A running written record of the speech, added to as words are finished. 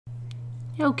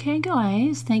Okay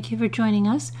guys, thank you for joining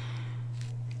us.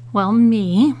 Well, I'm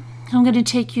going to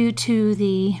take you to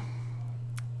the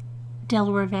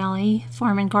Delaware Valley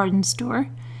Farm and Garden Store,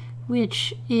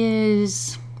 which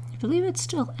is, I believe it's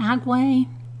still Agway.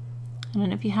 I don't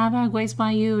know if you have Agways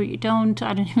by you or you don't.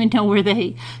 I don't even know where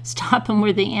they stop and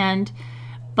where they end.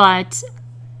 But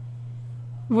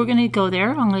we're going to go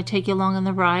there. I'm going to take you along on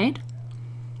the ride.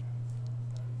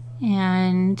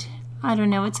 And I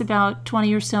don't know, it's about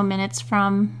 20 or so minutes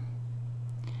from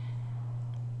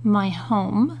my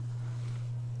home.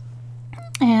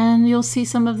 And you'll see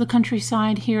some of the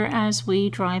countryside here as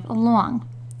we drive along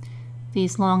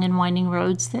these long and winding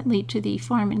roads that lead to the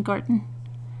farm and garden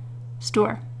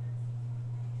store.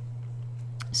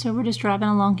 So we're just driving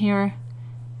along here.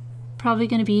 Probably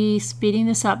going to be speeding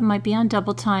this up. Might be on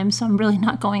double time, so I'm really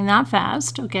not going that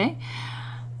fast, okay?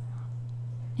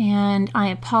 And I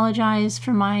apologize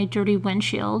for my dirty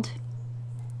windshield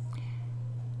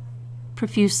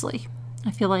profusely.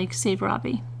 I feel like Save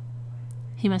Robbie.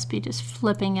 He must be just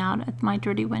flipping out at my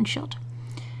dirty windshield.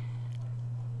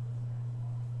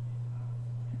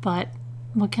 But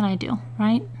what can I do,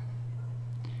 right?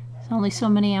 There's only so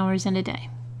many hours in a day.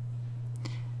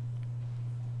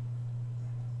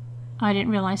 I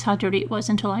didn't realize how dirty it was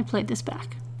until I played this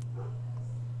back.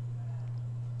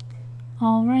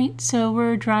 Alright, so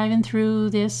we're driving through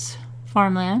this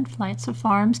farmland, flights of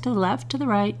farms to the left, to the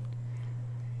right,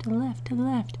 to the left, to the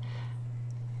left.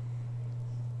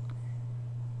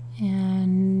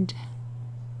 And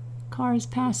cars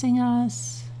passing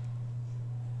us.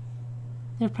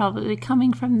 They're probably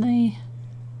coming from the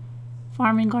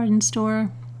farm and garden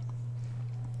store.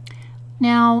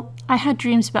 Now, I had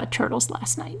dreams about turtles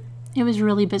last night. It was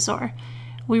really bizarre.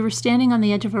 We were standing on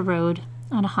the edge of a road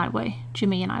on a highway,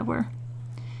 Jimmy and I were.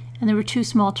 And there were two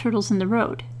small turtles in the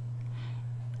road,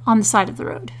 on the side of the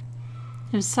road.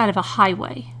 It was the side of a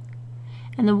highway.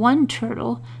 And the one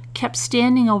turtle kept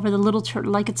standing over the little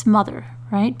turtle like its mother,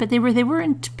 right? But they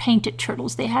weren't painted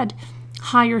turtles. They had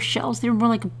higher shells. They were more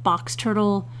like a box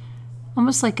turtle,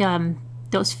 almost like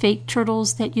those fake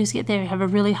turtles that you get. They have a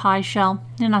really high shell.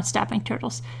 They're not snapping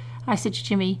turtles. I said to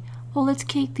Jimmy, oh, let's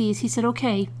cake these. He said,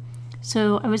 okay.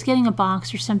 So I was getting a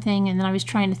box or something, and then I was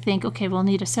trying to think, okay, we'll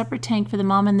need a separate tank for the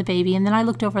mom and the baby. And then I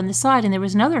looked over on the side, and there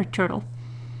was another turtle,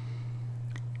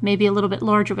 maybe a little bit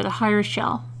larger with a higher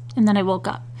shell. And then I woke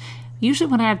up.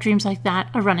 Usually when I have dreams like that,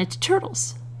 I run into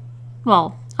turtles.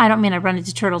 Well, I don't mean I run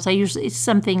into turtles. It's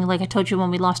something like I told you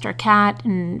when we lost our cat,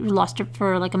 and we lost her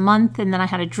for like a month, and then I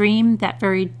had a dream that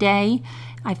very day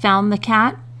I found the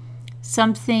cat.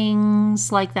 Some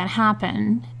things like that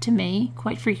happen to me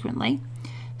quite frequently.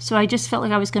 So I just felt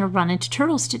like I was going to run into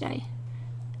turtles today.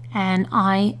 And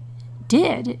I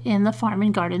did in the farm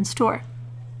and garden store.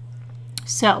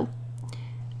 So,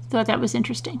 thought that was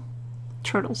interesting.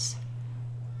 Turtles.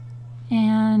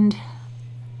 And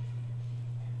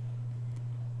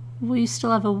we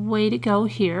still have a way to go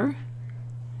here.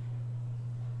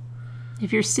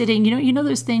 If you're sitting, you know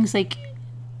those things like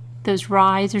those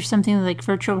rides or something like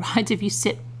virtual rides, if you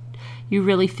sit, you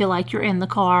really feel like you're in the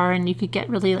car, and you could get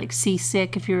really like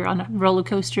seasick if you're on a roller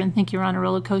coaster and think you're on a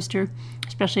roller coaster,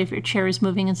 especially if your chair is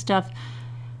moving and stuff.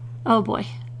 Oh boy.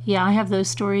 Yeah, I have those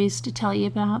stories to tell you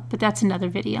about, but that's another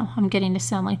video. I'm getting to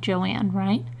sound like Joanne,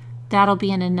 right? That'll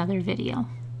be in another video.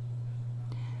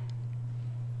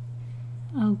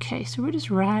 Okay, so we're just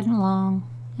riding along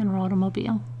in our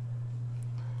automobile.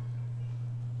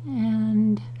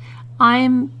 And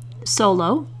I'm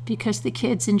solo because the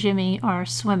kids and Jimmy are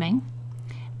swimming.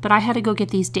 But I had to go get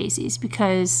these daisies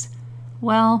because,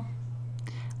 well,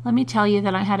 let me tell you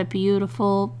that I had a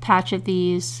beautiful patch of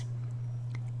these,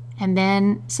 and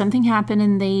then something happened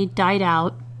and they died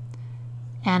out,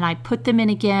 and I put them in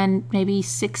again maybe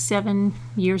 6-7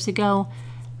 years ago.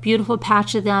 Beautiful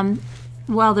patch of them.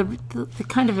 Well, the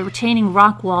kind of a retaining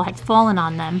rock wall had fallen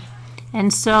on them,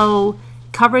 and so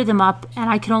covered them up, and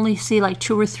I could only see like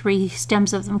 2 or 3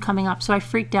 stems of them coming up. So I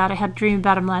freaked out. I had a dream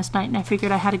about them last night, and I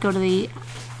figured I had to go to the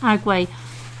Agway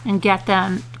and get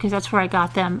them because that's where I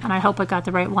got them, and I hope I got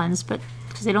the right ones, but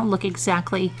because they don't look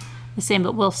exactly the same,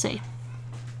 but we'll see.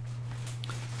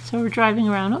 So we're driving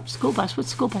around. Oh, school bus. What's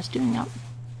school bus doing out?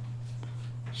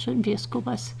 Shouldn't be a school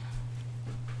bus.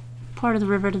 Part of the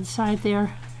river to the side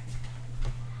there.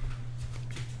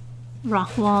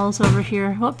 Rock walls over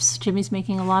here. Whoops, Jimmy's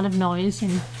making a lot of noise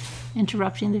and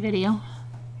interrupting the video.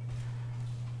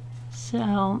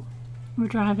 So we're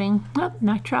driving. Oh,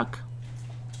 Mack truck.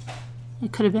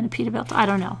 It could have been a Peterbilt. I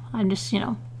don't know. I'm just,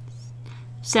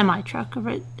 semi-truck,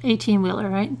 over 18-wheeler,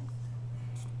 right?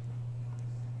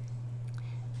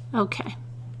 Okay.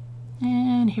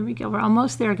 And here we go. We're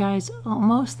almost there, guys.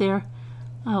 Almost there.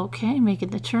 Okay, making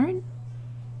the turn.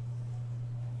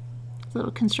 A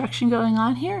little construction going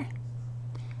on here.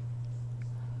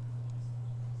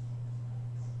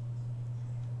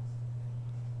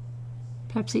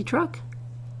 Pepsi truck.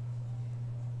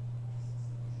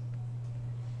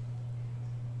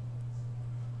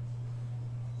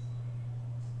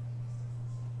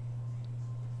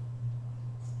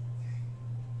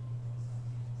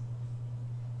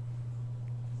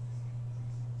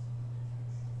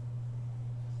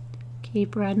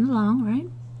 Keep riding along, right?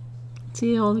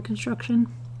 See all the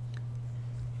construction.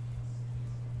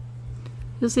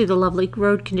 You'll see the lovely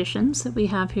road conditions that we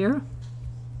have here.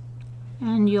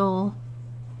 And you'll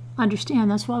understand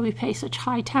that's why we pay such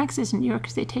high taxes in New York,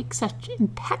 because they take such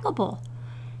impeccable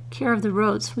care of the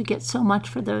roads. We get so much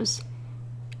for those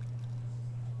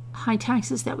high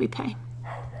taxes that we pay.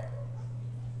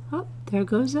 Oh, there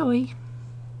goes Zoe.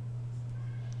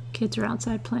 Kids are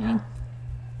outside playing.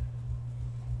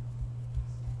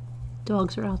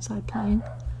 Dogs are outside playing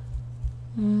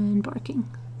and barking.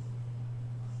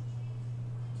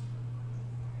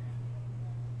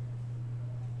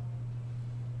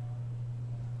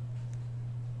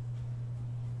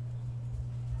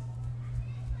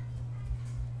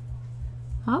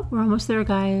 Oh, we're almost there,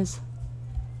 guys.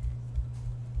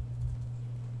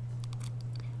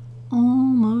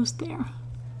 Almost there.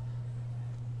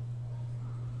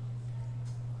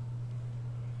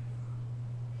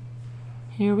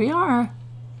 Here we are.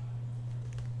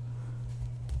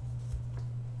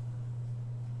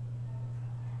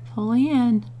 Pulling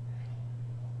in.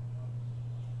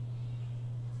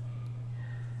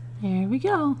 There we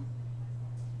go.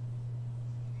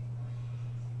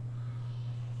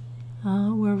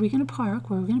 Where are we going to park?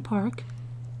 Where are we going to park?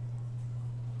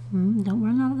 Don't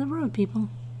run out of the road, people.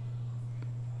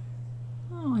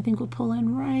 Oh, I think we'll pull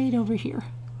in right over here.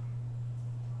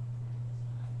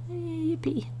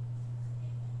 Yippee.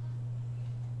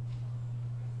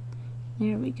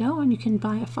 There we go, and you can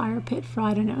buy a fire pit for,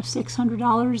 I don't know,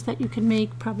 $600 that you can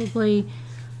make. Probably,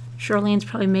 Charlene's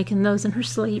probably making those in her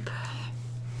sleep.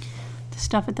 The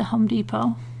stuff at the Home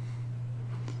Depot.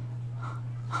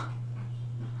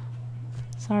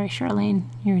 Sorry, Charlene,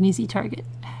 you're an easy target.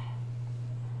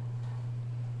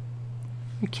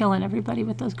 You're killing everybody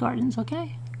with those gardens,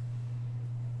 okay?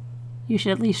 You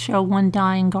should at least show one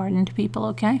dying garden to people,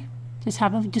 okay?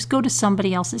 Just go to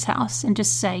somebody else's house and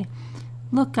just say,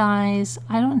 look, guys,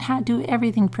 I don't do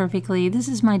everything perfectly. This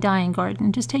is my dying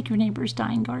garden. Just take your neighbor's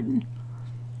dying garden.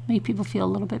 Make people feel a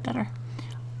little bit better.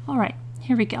 All right,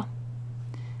 here we go.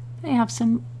 They have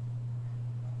some,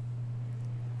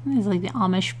 it's like the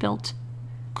Amish built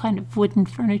kind of wooden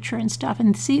furniture and stuff.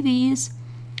 And see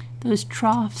those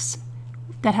troughs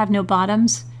that have no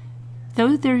bottoms?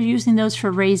 They're using those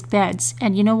for raised beds.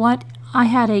 And you know what? I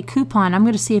had a coupon. I'm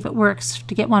going to see if it works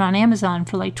to get one on Amazon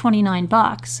for like 29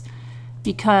 bucks.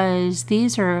 Because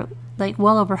these are like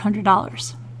well over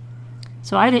 $100.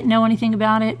 So I didn't know anything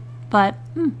about it, but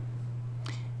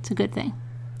it's a good thing.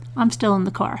 I'm still in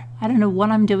the car. I don't know what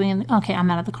I'm doing. Okay, I'm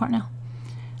out of the car now.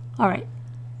 All right,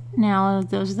 now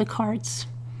those are the cards.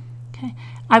 Okay,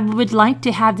 I would like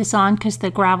to have this on because the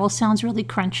gravel sounds really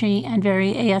crunchy and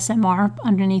very ASMR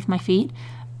underneath my feet,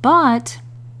 but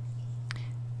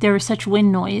there was such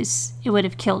wind noise, it would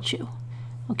have killed you.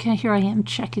 Okay, here I am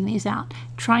checking these out,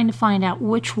 trying to find out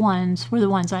which ones were the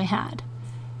ones I had.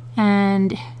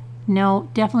 And no,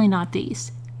 definitely not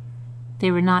these.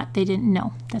 They were not, they didn't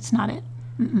know. That's not it.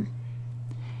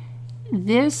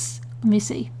 This, let me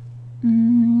see.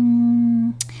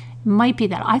 Might be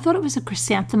that. I thought it was a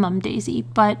chrysanthemum daisy,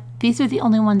 but these are the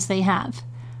only ones they have.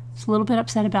 So a little bit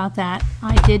upset about that.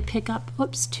 I did pick up,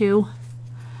 two.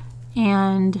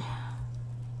 And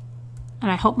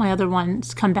I hope my other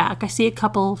ones come back. I see a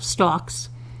couple stalks,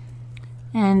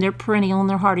 and they're perennial and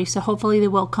they're hardy, so hopefully they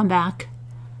will come back.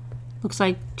 Looks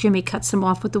like Jimmy cuts them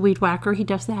off with the weed whacker. He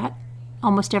does that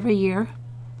almost every year,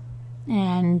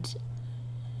 and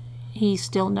he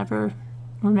still never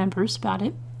remembers about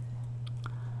it.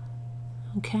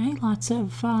 Okay, lots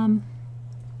of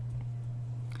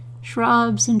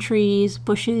shrubs and trees,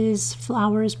 bushes,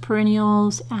 flowers,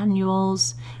 perennials,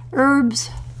 annuals, herbs.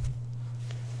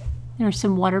 There's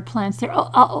some water plants there.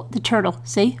 Oh, the turtle.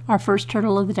 See? Our first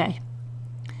turtle of the day.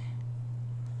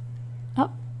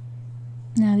 Oh,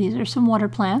 now these are some water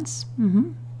plants.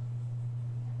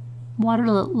 Water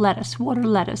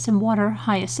lettuce, and water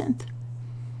hyacinth.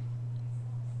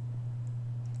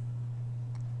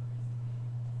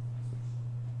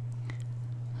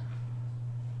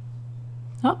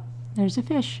 Oh, there's a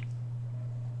fish.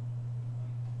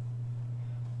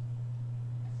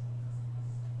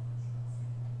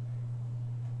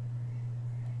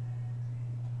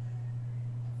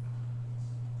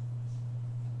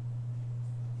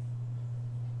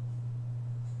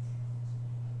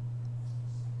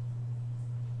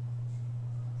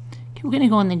 We're going to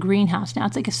go in the greenhouse now.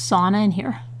 It's like a sauna in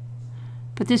here.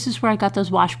 But this is where I got those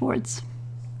washboards.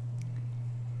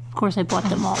 Of course, I bought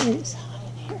them all. It is hot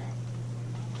in here.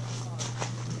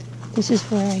 This is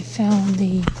where I found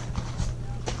the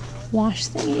wash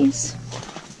thingies.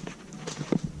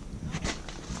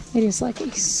 It is like a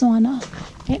sauna,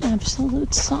 an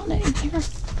absolute sauna in here.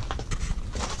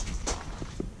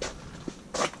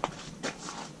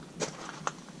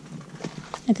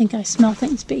 I think I smell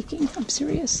things baking. I'm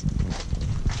serious.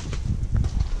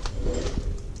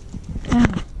 Ow.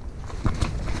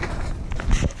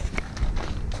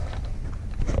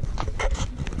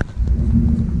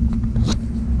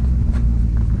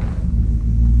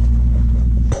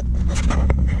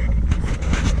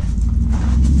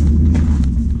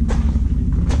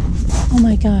 Oh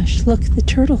my gosh, look, the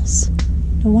turtles.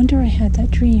 No wonder I had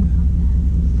that dream.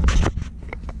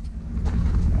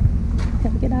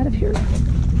 Gotta get out of here.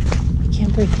 I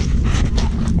can't breathe.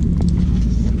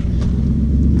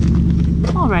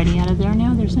 Alrighty, out of there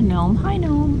now. There's a gnome. Hi,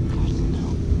 gnome. There's a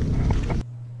gnome.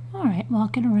 Alright,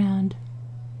 walking around.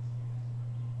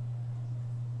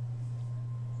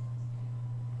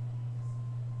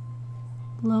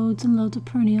 Loads and loads of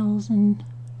perennials and...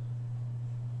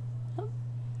 Oh.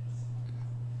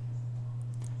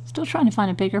 Still trying to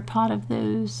find a bigger pot of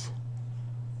those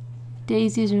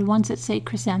daisies, or ones that say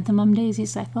chrysanthemum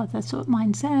daisies. I thought that's what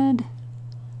mine said.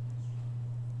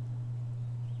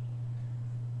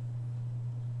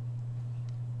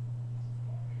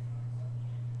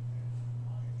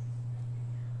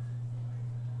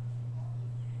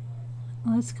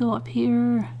 Let's go up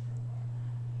here.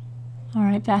 All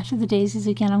right, back to the daisies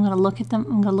again. I'm going to look at them.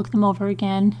 I'm going to look them over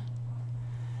again.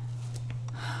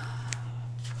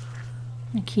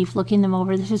 I keep looking them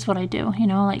over. This is what I do, you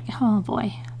know, like, oh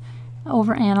boy,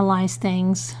 overanalyze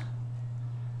things.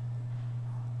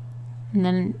 And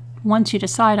then once you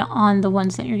decide on the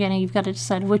ones that you're getting, you've got to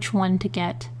decide which one to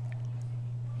get,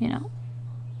 you know.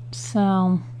 So,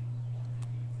 all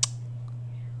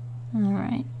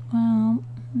right, well,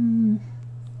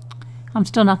 I'm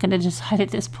still not going to decide at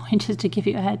this point, just to give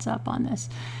you a heads up on this.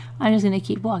 I'm just going to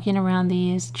keep walking around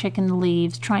these, checking the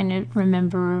leaves, trying to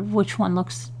remember which one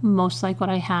looks most like what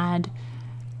I had.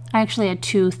 I actually had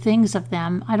two things of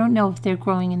them. I don't know if they're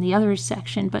growing in the other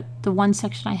section, but the one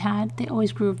section I had, they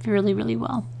always grew really, really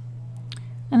well.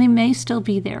 And they may still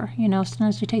be there. You know,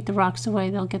 sometimes we take the rocks away,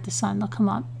 they'll get the sun, they'll come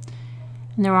up.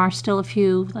 And there are still a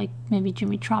few, like maybe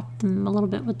Jimmy chopped them a little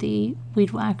bit with the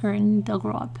weed whacker and they'll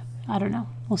grow up. I don't know.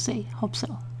 We'll see. Hope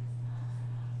so.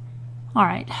 All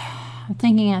right. I'm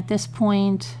thinking at this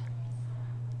point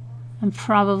I'm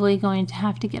probably going to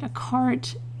have to get a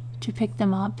cart to pick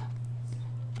them up.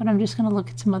 But I'm just going to look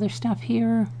at some other stuff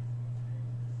here.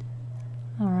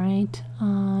 All right.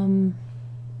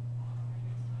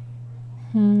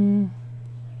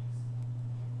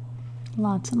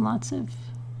 Lots and lots of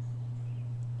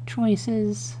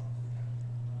choices.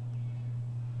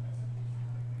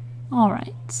 All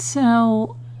right,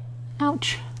 so,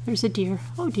 ouch, there's a deer.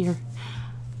 Oh dear,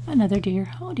 another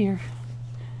deer. Oh dear.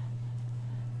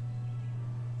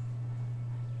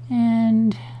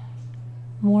 And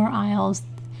more aisles.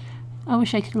 I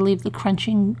wish I could leave the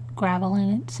crunching gravel in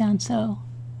it. It sounds so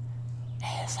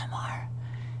ASMR.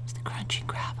 It's the crunching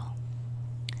gravel.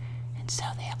 And so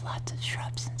they have lots of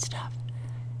shrubs and stuff.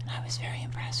 And I was very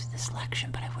impressed with the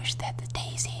selection, but I wish that the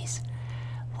daisies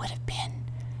would have been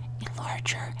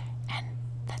larger. And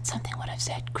that something would have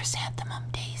said chrysanthemum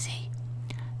daisy.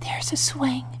 There's a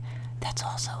swing. That's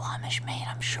also Amish made,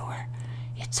 I'm sure.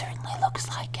 It certainly looks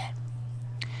like it.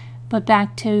 But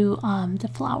back to the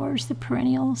flowers, the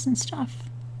perennials and stuff.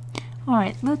 All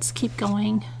right, let's keep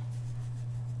going.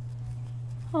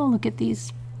 Oh, look at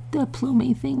these, the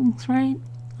plumy things, right?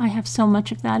 I have so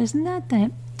much of that. Isn't that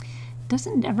that?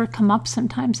 Doesn't ever come up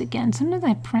sometimes again. Sometimes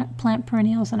I plant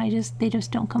perennials and they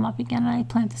just don't come up again, and I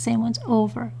plant the same ones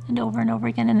over and over and over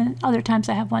again, and then other times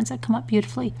I have ones that come up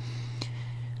beautifully.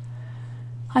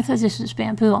 I thought this was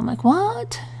bamboo. I'm like,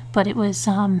 what? But it was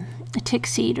a tick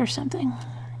seed or something.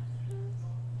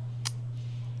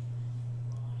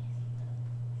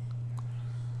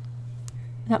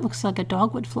 That looks like a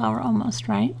dogwood flower almost,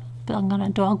 right? Building on a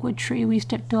dogwood tree. We used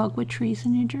to have dogwood trees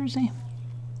in New Jersey.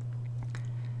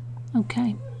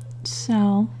 Okay,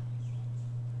 so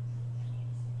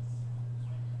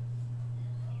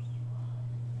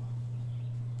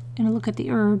gonna look at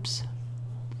the herbs.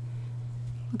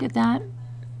 Look at that.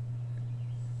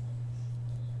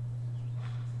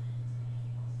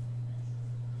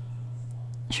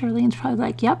 Charlene's probably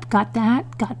like, yep, got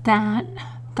that, got that,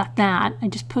 got that. I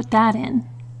just put that in.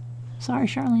 Sorry,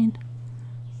 Charlene.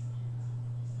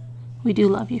 We do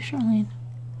love you, Charlene.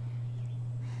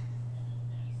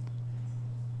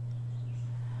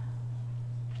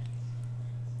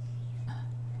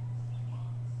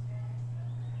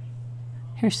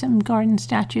 Here's some garden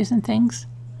statues and things.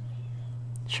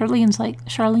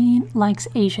 Charlene likes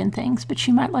Asian things, but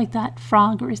she might like that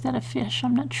frog, or is that a fish?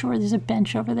 I'm not sure. There's a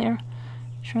bench over there.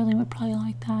 Charlene would probably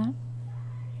like that.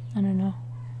 I don't know.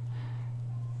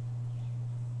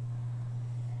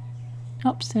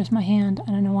 Oops, there's my hand.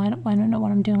 I don't know why. I don't know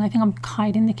what I'm doing. I think I'm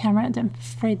hiding the camera. I'm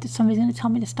afraid that somebody's going to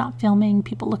tell me to stop filming.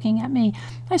 People looking at me.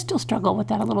 I still struggle with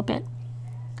that a little bit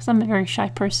because I'm a very shy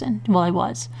person. Well, I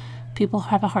was. People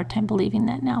have a hard time believing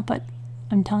that now, but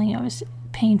I'm telling you, I was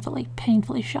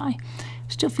painfully shy. I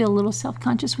still feel a little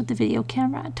self-conscious with the video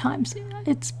camera at times.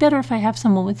 It's better if I have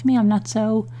someone with me. I'm not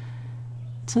so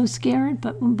scared,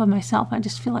 but by myself, I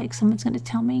just feel like someone's going to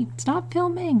tell me, stop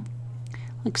filming.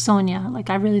 Like Sonia, like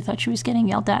I really thought she was getting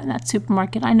yelled at in that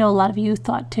supermarket. I know a lot of you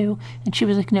thought too. And she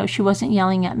was like, no, she wasn't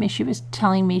yelling at me. She was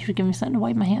telling me, she was giving me something to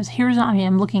wipe my hands. Here's I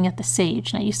am looking at the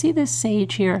sage. Now you see this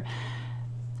sage here.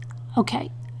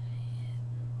 Okay.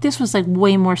 This was like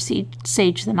way more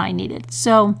sage than I needed.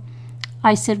 So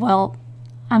I said, well,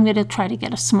 I'm going to try to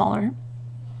get a smaller,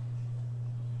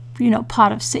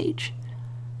 pot of sage.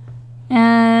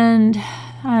 And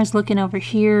I was looking over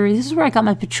here. This is where I got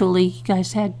my patchouli. You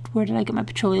guys had, where did I get my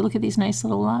patchouli? Look at these nice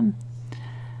little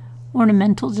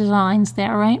ornamental designs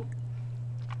there, right?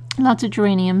 Lots of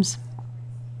geraniums.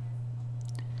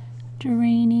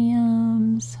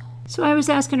 Geraniums. So I was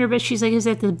asking her, but she's like, is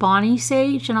that the Bonnie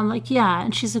sage? And I'm like, yeah.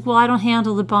 And she's like, well, I don't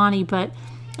handle the Bonnie, but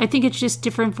I think it's just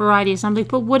different varieties. I'm like,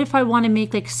 but what if I want to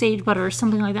make like sage butter or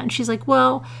something like that? And she's like,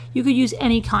 well, you could use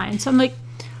any kind. So I'm like,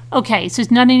 okay, so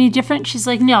it's not any different? She's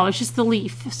like, no, it's just the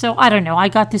leaf. So I don't know. I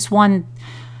got this one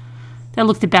that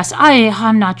looked the best.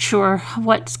 I'm not sure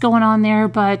what's going on there,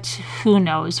 but who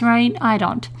knows, right? I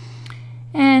don't.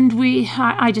 And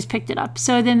I just picked it up.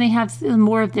 So then they have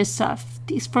more of this stuff,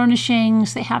 these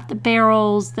furnishings. They have the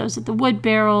barrels. Those are the wood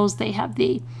barrels. They have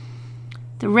the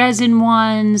resin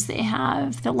ones. They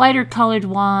have the lighter colored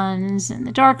ones and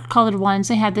the darker colored ones.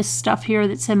 They had this stuff here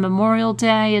that said Memorial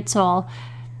Day. It's all,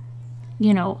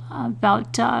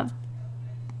 about the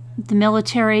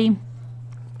military,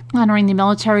 honoring the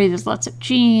military. There's lots of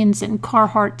jeans and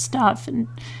Carhartt stuff and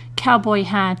cowboy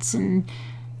hats and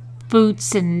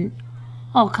boots and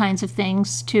all kinds of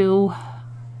things to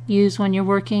use when you're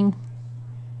working.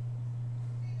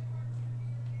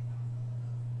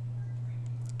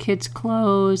 Kids'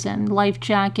 clothes and life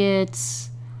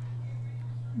jackets,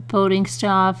 boating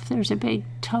stuff. There's a big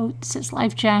tote that says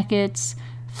life jackets.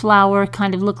 Flower,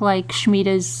 kind of look like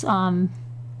Schmieda's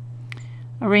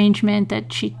arrangement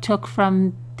that she took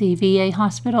from the VA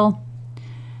hospital.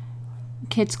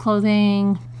 Kids'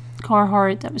 clothing,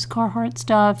 Carhartt, that was Carhartt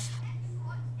stuff.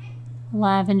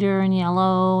 Lavender and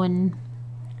yellow and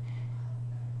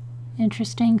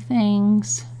interesting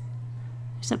things.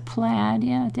 There's a plaid,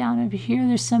 yeah, down over here.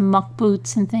 There's some muck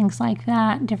boots and things like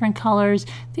that, different colors.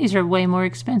 These are way more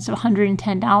expensive,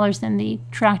 $110 than the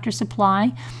Tractor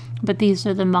Supply. But these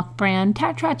are the Muck brand.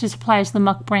 Tractor Supply is the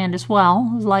Muck brand as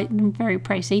well. Light and very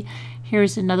pricey.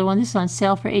 Here's another one. This is on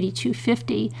sale for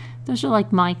 $82.50. Those are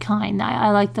like my kind.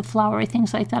 I like the flowery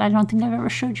things like that. I don't think I've ever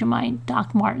showed you my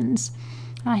Doc Martens.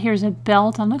 Here's a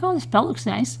belt. I'm like, oh, this belt looks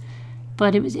nice.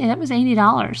 But that was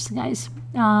 $80, guys.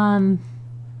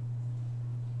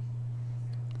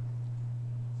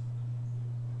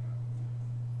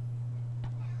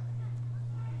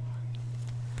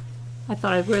 I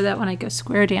thought I'd wear that when I go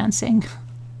square dancing,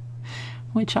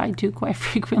 which I do quite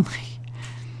frequently.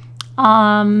 So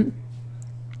I'm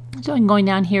going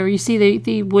down here. You see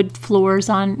the wood floors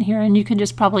on here, and you can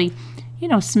just probably,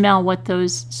 smell what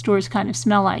those stores kind of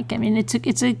smell like. I mean, it's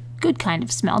a good kind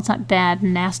of smell. It's not bad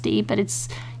and nasty, but it's,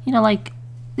 like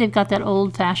they've got that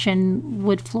old-fashioned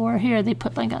wood floor here. They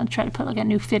try to put like a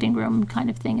new fitting room kind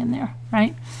of thing in there,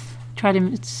 right? Try to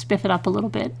spiff it up a little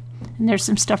bit. And there's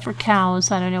some stuff for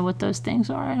cows. I don't know what those things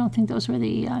are. I don't think those were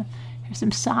the, here's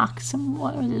some socks,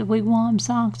 what are the wigwam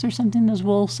socks or something, those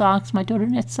wool socks. My daughter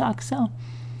knits socks, so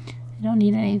I don't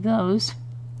need any of those.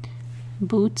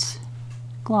 Boots,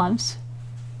 gloves.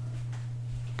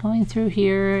 Going through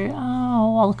here,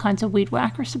 all kinds of weed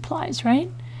whacker supplies,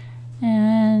 right?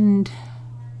 And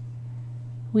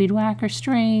weed whacker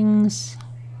strings.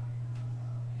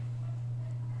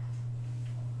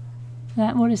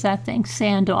 What is that thing?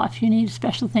 Sand off. You need a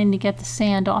special thing to get the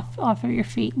sand off of your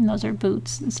feet, and those are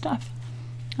boots and stuff.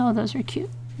 Oh, those are cute.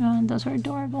 Those are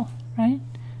adorable, right?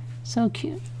 So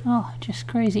cute. Oh, just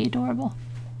crazy adorable.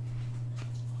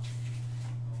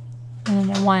 I don't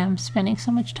know why I'm spending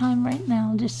so much time right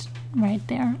now, just right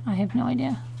there. I have no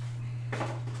idea.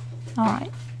 All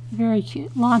right, very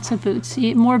cute. Lots of boots.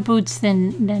 More boots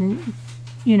than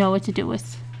you know what to do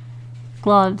with.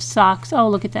 Gloves, socks. Oh,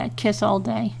 look at that. Kiss all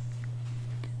day.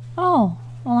 Oh,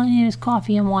 all I need is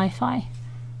coffee and Wi-Fi.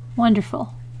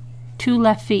 Wonderful. 2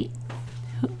 left feet.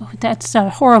 That's a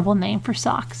horrible name for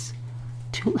socks.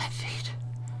 2 left feet.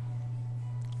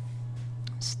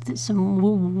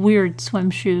 Some weird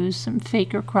swim shoes, some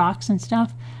faker Crocs and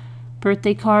stuff.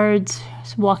 Birthday cards,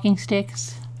 some walking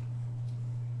sticks.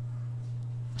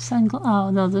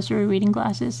 Oh no, those are reading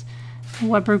glasses.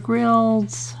 Weber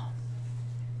grills.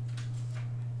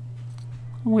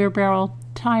 Wheelbarrow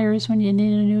tires when you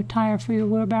need a new tire for your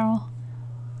wheelbarrow.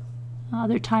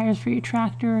 Other tires for your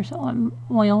tractor,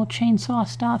 oil, chainsaw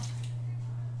stuff.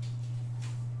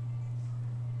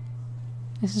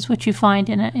 This is what you find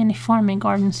in a farm and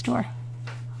garden store.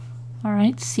 All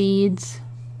right, seeds,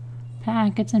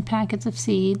 packets and packets of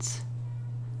seeds.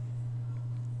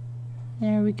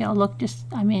 There we go. Look,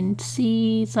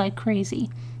 seeds like crazy.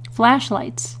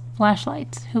 Flashlights.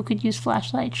 Who could use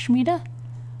flashlights? Schmida?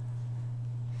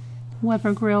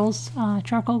 Weber grills,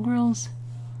 charcoal grills.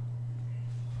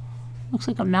 Looks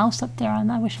like a mouse up there.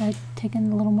 I wish I had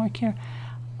taken a little more care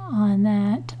on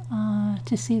that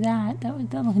to see that. That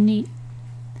looked neat.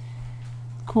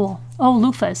 Cool. Oh,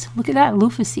 loofahs. Look at that,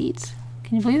 loofah seeds.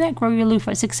 Can you believe that? Grow your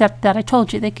loofahs, except that I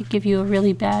told you they could give you a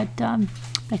really bad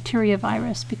bacteria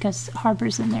virus because it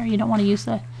harbors in there. You don't want to use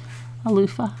a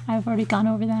loofah. I've already gone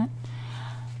over that.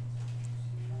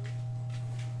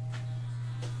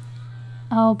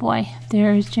 Oh boy,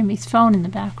 there's Jimmy's phone in the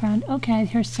background. Okay,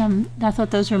 here's some, I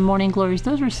thought those were morning glories.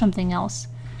 Those were something else.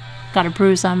 Got a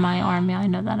bruise on my arm. Yeah, I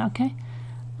know that. Okay.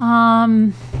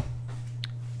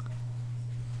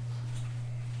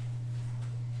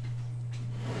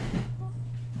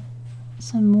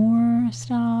 Some more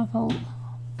stuff. Oh.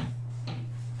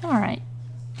 All right.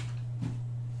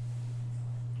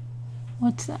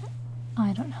 What's that?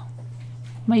 I don't know.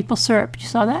 Maple syrup. You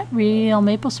saw that? Real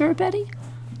maple syrup, Eddie?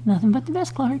 Nothing but the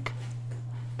best, Clark.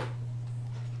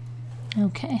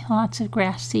 Okay, lots of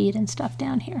grass seed and stuff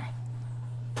down here.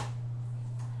 You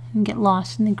can get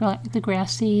lost in the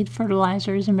grass seed,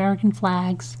 fertilizers, American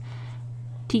flags,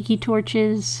 tiki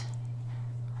torches,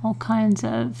 all kinds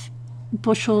of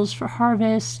bushels for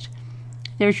harvest.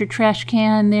 There's your trash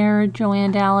can there,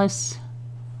 Joanne Dallas,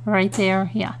 right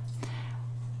there, yeah.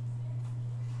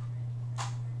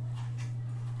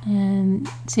 And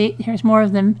see, here's more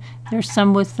of them. There's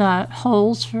some with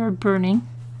holes for burning.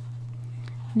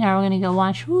 Now we're going to go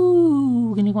watch. Ooh,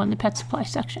 we're going to go in the pet supply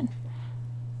section.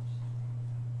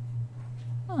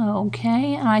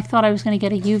 Okay, and I thought I was going to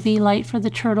get a UV light for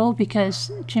the turtle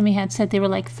because Jimmy had said they were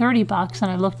like 30 bucks, and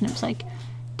I looked and it was like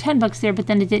 10 bucks there, but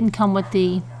then it didn't come with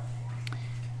the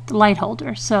light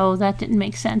holder, so that didn't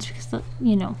make sense because the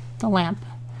lamp.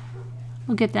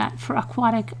 We'll get that for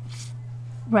aquatic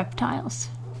reptiles.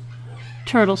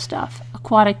 Turtle stuff,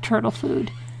 aquatic turtle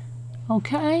food.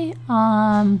 Okay,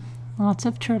 lots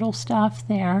of turtle stuff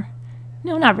there.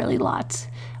 No, not really lots,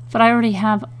 but I already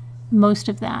have most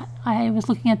of that. I was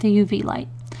looking at the UV light.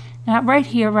 Now right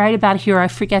here, right about here, I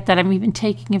forget that I'm even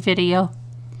taking a video,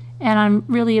 and I'm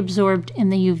really absorbed in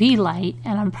the UV light,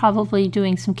 and I'm probably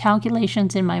doing some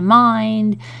calculations in my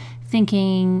mind,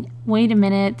 thinking, wait a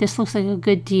minute, this looks like a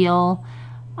good deal.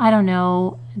 I don't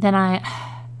know. Then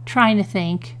trying to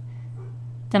think.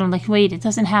 Then I'm like, wait, it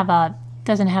doesn't have a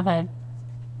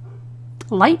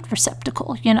light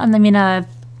receptacle, the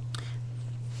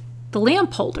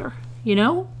lamp holder,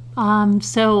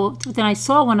 so then I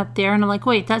saw one up there and I'm like,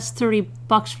 wait, that's 30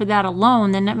 bucks for that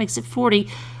alone, then that makes it 40.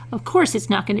 Of course it's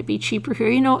not going to be cheaper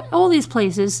here. All these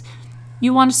places,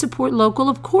 you want to support local,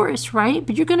 of course, right?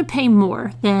 But you're going to pay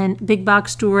more than big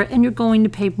box store, and you're going to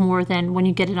pay more than when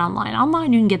you get it online.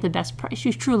 Online, you can get the best price.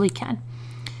 You truly can.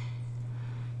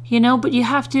 But you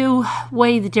have to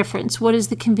weigh the difference. What does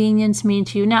the convenience mean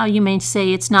to you? Now, you may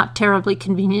say it's not terribly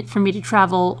convenient for me to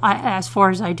travel as far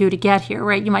as I do to get here,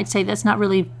 right? You might say that's not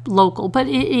really local, but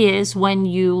it is when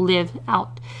you live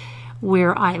out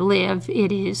where I live.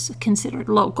 It is considered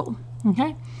local,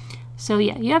 okay? So,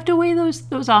 yeah, you have to weigh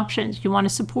those options. You want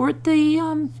to support the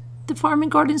farm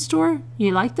and garden store?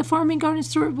 You like the farm and garden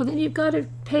store? Well, then you've got to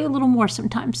pay a little more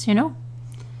sometimes,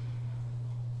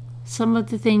 Some of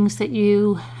the things that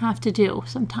you have to do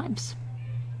sometimes.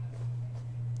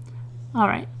 All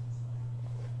right.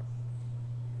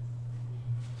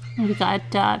 We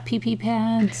got pee-pee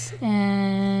pads,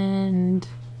 and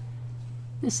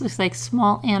this looks like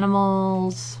small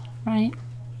animals, right?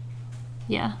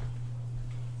 Yeah.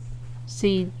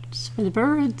 Seeds for the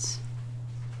birds.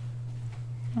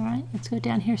 All right, let's go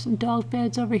down here. Some dog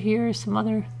beds over here, some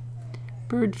other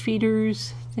bird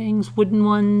feeders, things, wooden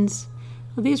ones.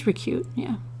 Well, these were cute,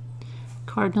 yeah.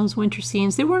 Cardinals, winter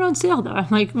scenes. They weren't on sale, though. I'm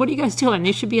like, what are you guys doing?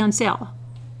 They should be on sale.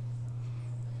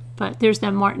 But there's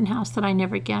that martin house that I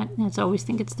never get. And I always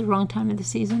think it's the wrong time of the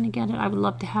season to get it. I would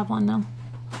love to have one though.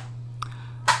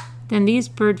 Then these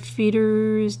bird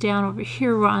feeders down over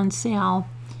here were on sale.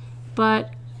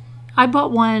 But I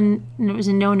bought one, and it was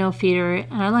a no-no feeder,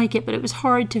 and I like it, but it was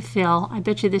hard to fill. I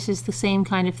bet you this is the same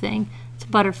kind of thing. It's a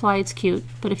butterfly, it's cute,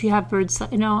 but if you have birds,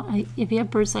 you know, if you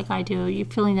have birds like I do, you're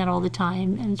filling that all the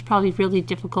time, and it's probably really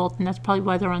difficult, and that's probably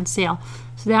why they're on sale.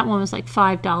 So that one was like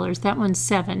 $5, that one's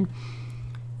 $7.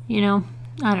 You know,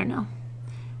 I don't know.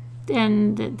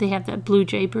 And they have that blue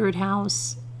jay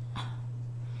birdhouse.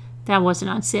 That wasn't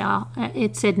on sale.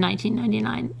 It said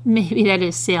 $19.99. Maybe that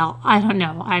is sale. I don't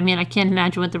know. I mean, I can't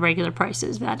imagine what the regular price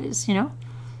is. That is, you know,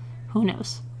 who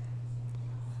knows.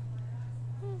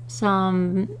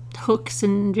 Some hooks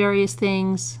and various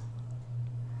things.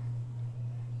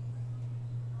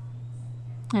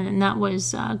 And then that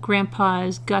was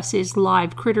Grandpa's Gus's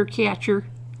live critter catcher.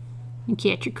 You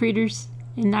catch your critters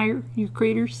in there, your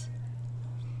critters.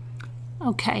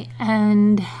 Okay,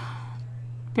 and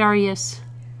various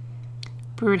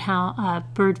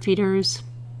bird feeders,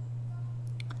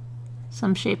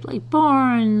 some shaped like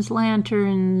barns,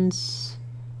 lanterns.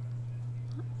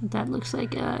 That looks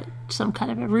like some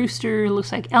kind of a rooster. It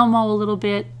looks like Elmo a little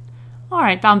bit. All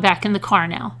right, I'm back in the car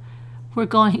now. We're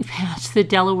going past the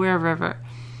Delaware River.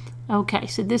 Okay,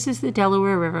 so this is the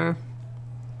Delaware River,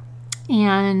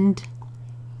 and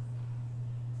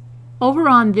over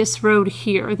on this road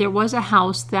here, there was a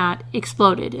house that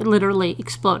exploded. It literally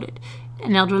exploded.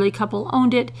 An elderly couple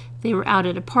owned it. They were out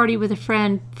at a party with a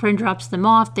friend. Friend drops them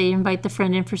off. They invite the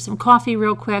friend in for some coffee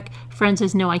real quick. Friend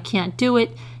says, no, I can't do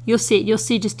it. You'll see it. You'll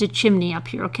see just a chimney up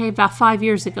here, okay? About 5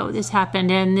 years ago this happened,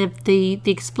 and the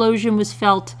explosion was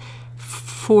felt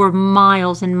for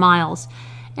miles and miles.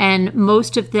 And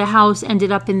most of the house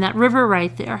ended up in that river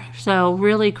right there. So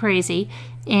really crazy.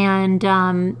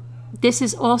 And this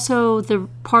is also the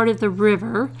part of the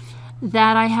river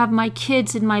that I have my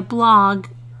kids in my blog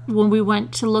when we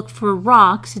went to look for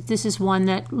rocks. This is one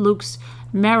that Luke's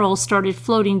Merrill started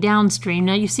floating downstream.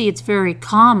 Now you see it's very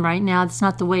calm right now. That's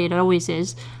not the way it always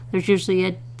is. There's usually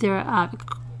a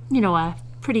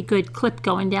pretty good clip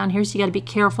going down here, so you got to be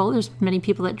careful. There's many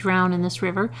people that drown in this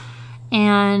river,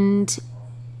 and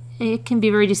it can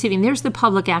be very deceiving. There's the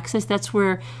public access. That's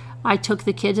where I took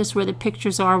the kids. That's where the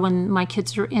pictures are when my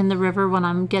kids are in the river, when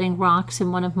I'm getting rocks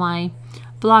in one of my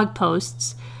blog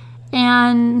posts.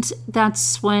 And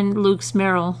that's when Luke's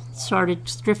Merrill started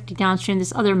drifting downstream.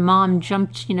 This other mom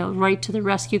jumped, right to the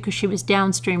rescue because she was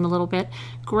downstream a little bit,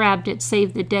 grabbed it,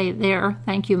 saved the day there.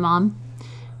 Thank you, Mom,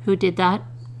 who did that.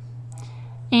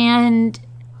 And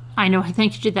I know I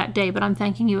thanked you that day, but I'm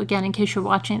thanking you again in case you're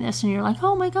watching this and you're like,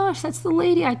 oh my gosh, that's the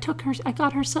lady. I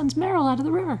got her son's Merrill out of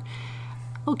the river.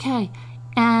 Okay.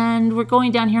 And we're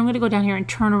going down here. I'm going to go down here and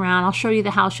turn around. I'll show you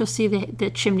the house. You'll see the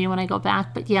chimney when I go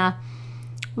back. But yeah,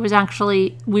 it was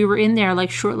actually, we were in there like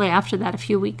shortly after that, a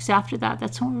few weeks after that.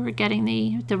 That's when we were getting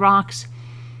the rocks.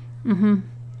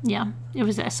 Yeah, it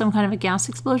was some kind of a gas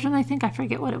explosion, I think. I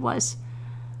forget what it was.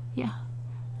 Yeah.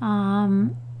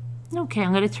 Okay,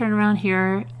 I'm going to turn around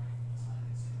here.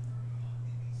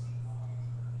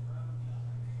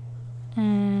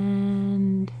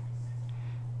 And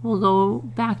we'll go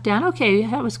back down. Okay,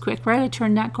 that was quick, right? I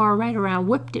turned that car right around,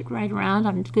 whipped it right around.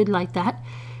 I'm good like that.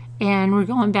 And we're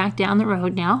going back down the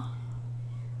road now.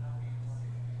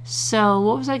 So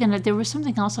what was I going to, there was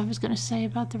something else I was going to say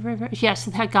about the river. Yes,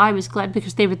 that guy was glad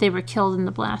because they were killed in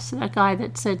the blast. So that guy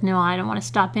that said, no, I don't want to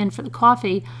stop in for the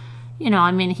coffee.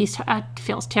 I mean, he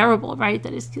feels terrible, right?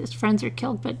 That his friends are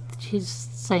killed, but he's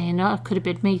saying, oh, it could have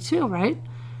been me too, right?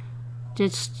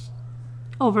 Just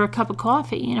over a cup of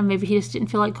coffee. Maybe he just didn't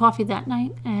feel like coffee that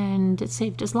night and it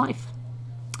saved his life.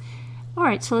 All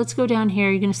right, so let's go down here.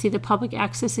 You're going to see the public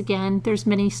access again. There's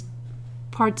many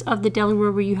parts of the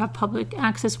Delaware where you have public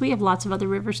access. We have lots of other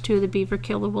rivers too, the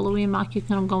Beaverkill, the Willowee-Mock. You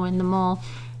can go in the mall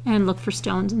and look for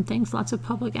stones and things. Lots of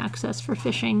public access for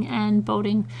fishing and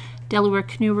boating. Delaware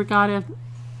Canoe Regatta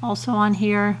also on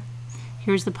here.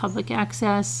 Here's the public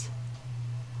access.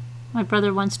 My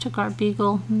brother once took our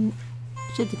Beagle in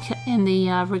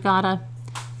the regatta.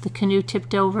 The canoe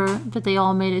tipped over, but they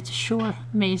all made it to shore.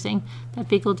 Amazing. That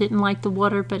Beagle didn't like the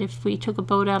water, but if we took a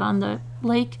boat out on the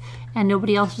lake and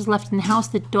nobody else was left in the house,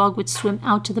 the dog would swim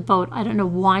out to the boat. I don't know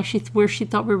why where she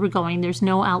thought we were going. There's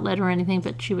no outlet or anything,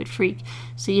 but she would freak.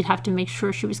 So you'd have to make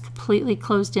sure she was completely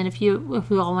closed in if we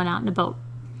all went out in a boat.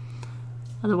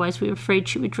 Otherwise, we were afraid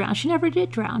she would drown. She never did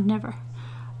drown, never.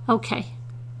 Okay.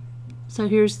 So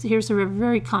here's the river.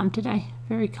 Very calm today.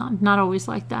 Very calm. Not always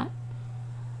like that.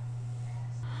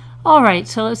 All right,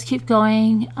 so let's keep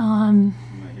going.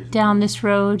 down this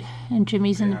road, and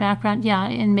Jimmy's in the background. Yeah,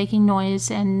 and making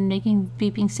noise and making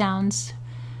beeping sounds.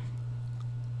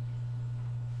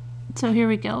 So here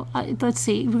we go. Let's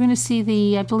see. We're going to see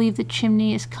the, I believe the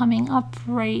chimney is coming up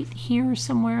right here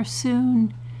somewhere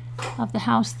soon of the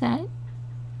house that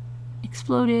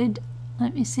exploded.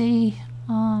 Let me see.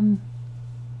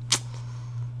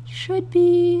 Should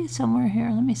be somewhere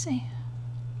here. Let me see.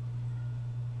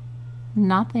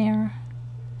 Not there.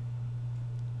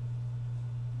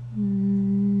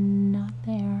 Not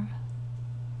there.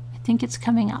 I think it's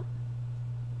coming up.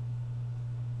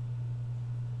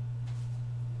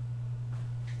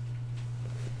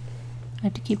 I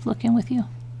have to keep looking with you.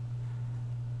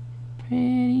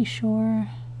 Pretty sure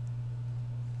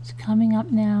it's coming up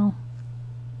now.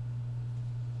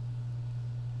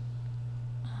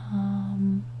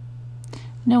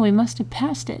 No, we must have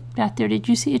passed it back there. Did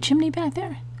you see a chimney back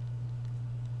there?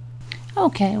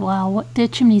 Okay, well, what, the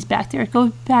chimney's back there. Go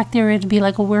back there. It'll be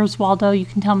like a Where's Waldo. You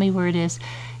can tell me where it is.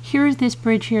 Here's this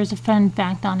bridge. Here's a fun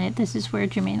fact on it. This is where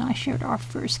Jimmy and I shared our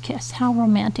first kiss. How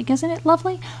romantic. Isn't it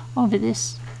lovely? Over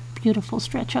this beautiful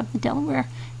stretch of the Delaware.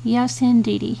 Yes,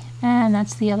 indeedy. And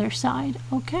that's the other side.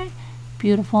 Okay.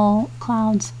 Beautiful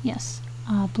clouds. Yes.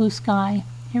 Blue sky.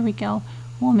 Here we go.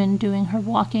 Woman doing her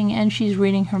walking, and she's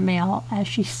reading her mail as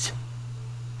she's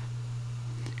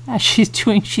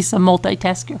doing. She's a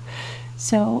multitasker.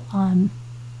 So I'm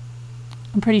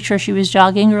pretty sure she was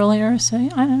jogging earlier. So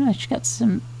I don't know. She got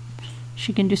some.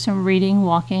 She can do some reading,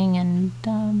 walking, and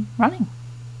running.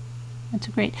 That's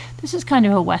great. This is kind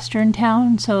of a western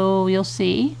town, so you'll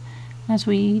see as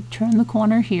we turn the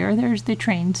corner here. There's the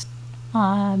train's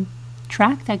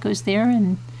track that goes there,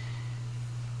 and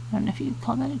I don't know if you'd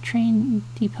call that a train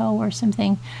depot or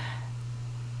something.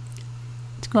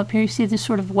 Let's go up here. You see this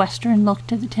sort of western look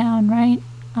to the town, right?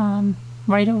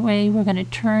 Right away, we're going to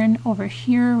turn over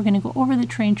here. We're going to go over the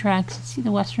train tracks and see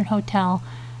the Western Hotel.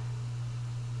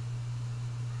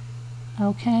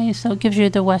 Okay, so it gives you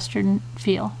the western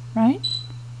feel, right?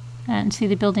 And see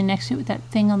the building next to it with that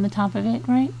thing on the top of it,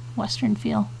 right? Western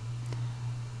feel.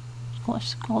 Of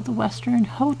course, called the Western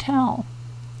Hotel.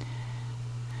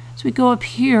 So we go up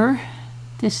here.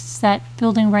 This is that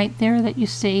building right there that you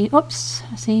see. Oops,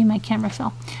 see, my camera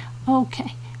fell.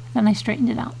 Okay, then I straightened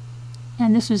it out.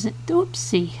 And this was it.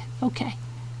 Oopsie. Okay.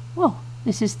 Whoa,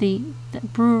 this is the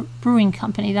brewing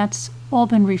company. That's all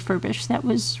been refurbished. That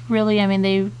was really, I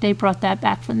mean, they brought that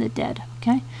back from the dead.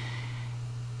 Okay.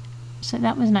 So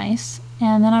that was nice.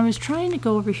 And then I was trying to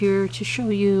go over here to show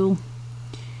you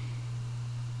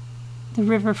the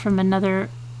river from another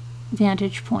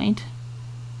vantage point,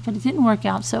 but it didn't work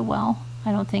out so well.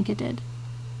 I don't think it did.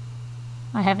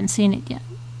 I haven't seen it yet.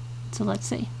 So let's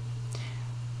see.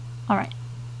 All right,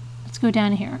 let's go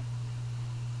down here.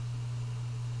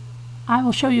 I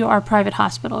will show you our private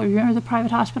hospital. Remember the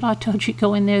private hospital? I told you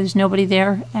go in there, there's nobody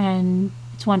there, and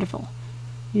it's wonderful.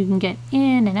 You can get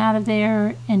in and out of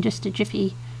there in just a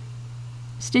jiffy.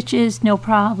 Stitches, no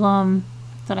problem.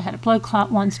 Thought I had a blood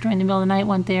clot once during the middle of the night,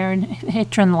 went there, and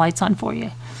it turned the lights on for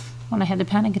you. When I had the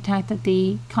panic attack that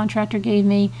the contractor gave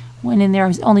me, went in there, I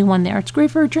was the only one there. It's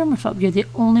great for a germaphobe. You're the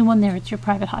only one there. It's your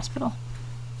private hospital.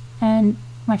 And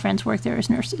my friends work there as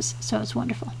nurses, so it's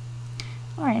wonderful.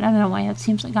 All right, I don't know why it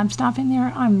seems like I'm stopping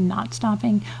there. I'm not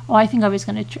stopping. Oh, I think I was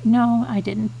going to... No, I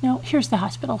didn't. No, here's the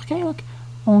hospital. Okay, look.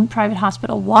 Own private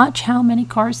hospital. Watch how many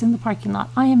cars in the parking lot.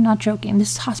 I am not joking.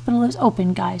 This hospital is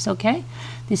open, guys, okay?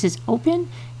 This is open.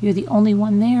 You're the only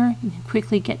one there. You can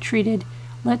quickly get treated.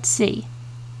 Let's see.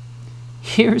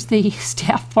 Here's the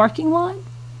staff parking lot.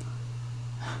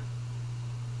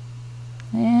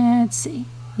 Let's see.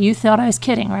 You thought I was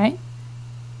kidding, right?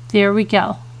 There we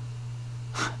go.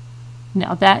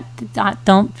 No,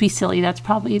 don't be silly. That's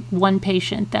probably one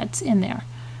patient that's in there.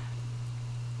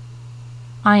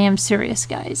 I am serious,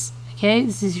 guys. Okay,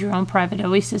 this is your own private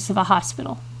oasis of a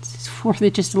hospital. It's worth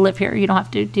it just to live here. You don't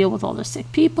have to deal with all the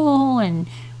sick people and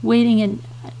waiting in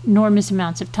enormous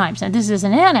amounts of time. Now, this is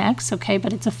an annex, okay,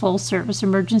 but it's a full-service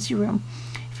emergency room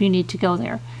if you need to go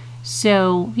there.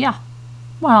 So, yeah.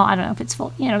 Well, I don't know if it's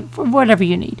full, you know, for whatever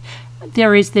you need.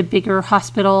 There is the bigger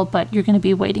hospital, but you're going to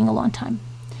be waiting a long time.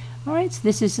 All right, so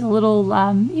this is a little,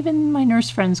 even my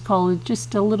nurse friends call it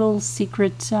just a little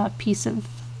secret piece of,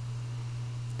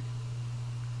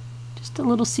 just a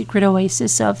little secret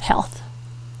oasis of health.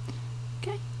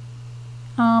 Okay.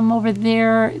 Over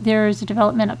there, there's a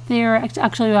development up there.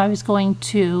 Actually, I was going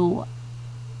to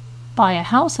buy a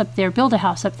house up there, build a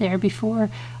house up there before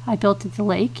I built at the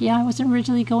lake. Yeah, I wasn't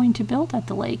originally going to build at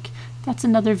the lake. That's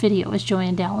another video, as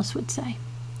Joanne Dallas would say.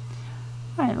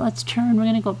 All right, let's turn. We're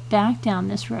going to go back down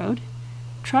this road,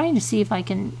 trying to see if I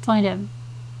can find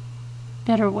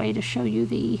better way to show you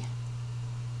the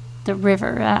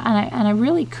river, and I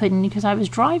really couldn't because I was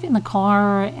driving the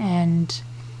car and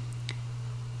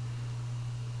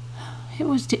it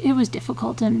was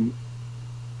difficult. And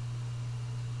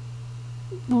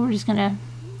we're just gonna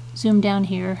zoom down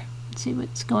here and see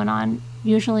what's going on.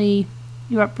 Usually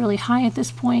you're up really high at this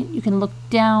point. You can look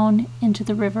down into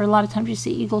the river. A lot of times you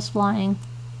see eagles flying.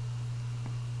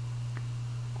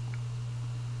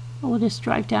 But we'll just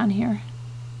drive down here.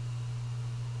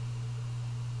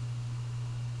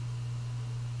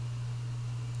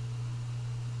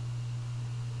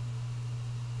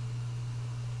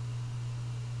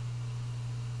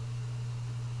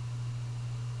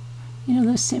 You know,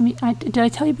 those did I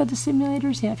tell you about the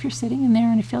simulators? Yeah, if you're sitting in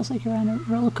there and it feels like you're on a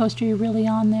roller coaster, you're really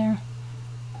on there.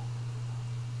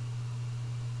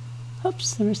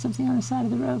 Oops, there was something on the side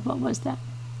of the road. What was that?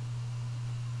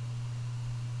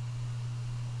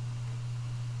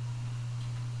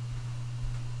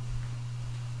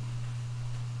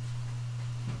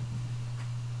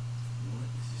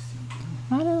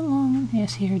 Right along.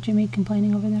 Yes, you hear Jimmy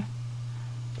complaining over there.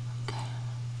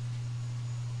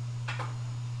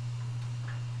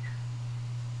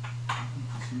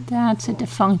 That's a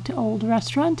defunct old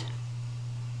restaurant.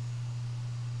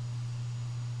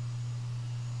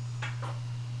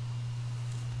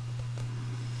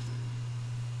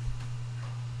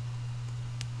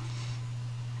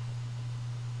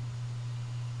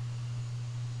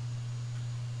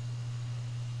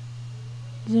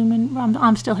 Zoom in.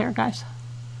 I'm still here, guys.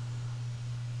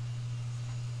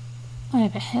 I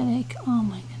have a headache. Oh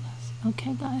my goodness.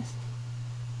 Okay, guys.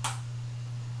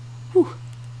 Whew.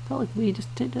 Felt like we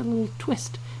just did a little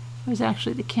twist. It was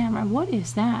actually the camera. What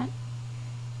is that?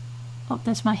 Oh,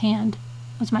 that's my hand.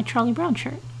 That's my Charlie Brown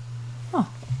shirt. Oh.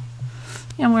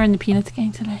 Yeah, I'm wearing the Peanuts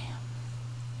gang today.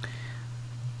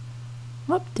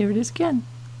 Oh, there it is again.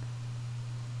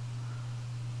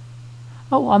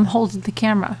 Oh, I'm holding the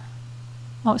camera.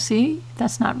 Oh, see?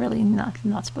 That's not really,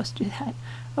 not supposed to do that.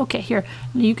 Okay, here.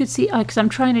 You could see, because I'm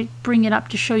trying to bring it up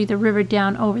to show you the river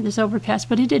down over this overpass,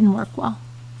 but it didn't work well.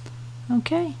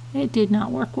 Okay, it did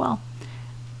not work well.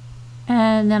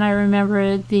 And then I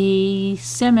remember the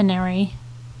seminary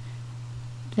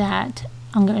that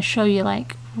I'm going to show you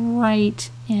like right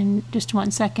in just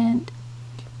 1 second.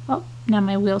 Oh, now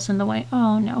my wheel's in the way.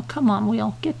 Oh no, come on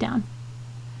wheel, get down.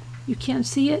 You can't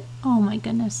see it? Oh my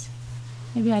goodness.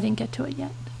 Maybe I didn't get to it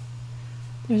yet.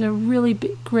 There's a really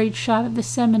great shot of the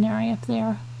seminary up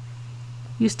there.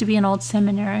 Used to be an old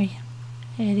seminary.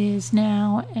 It is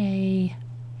now a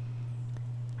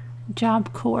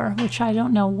Job Corps, which I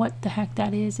don't know what the heck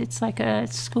that is. It's like a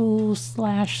school /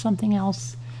 something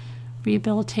else,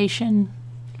 rehabilitation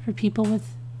for people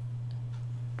with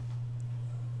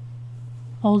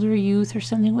older youth or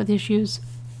something with issues.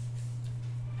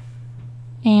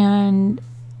 And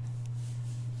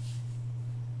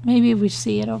maybe we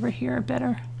see it over here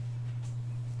better.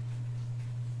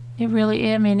 It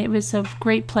really, I mean, it was a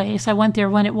great place. I went there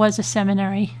when it was a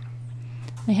seminary.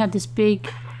 They had this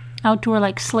big outdoor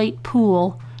like slate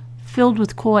pool filled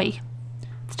with koi.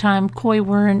 At the time, koi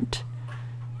weren't,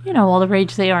 you know, all the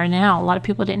rage they are now. A lot of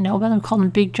people didn't know about them. We called them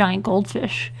big giant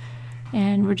goldfish.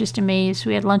 And we're just amazed.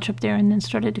 We had lunch up there and then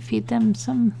started to feed them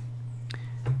some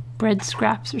bread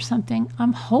scraps or something.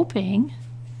 I'm hoping,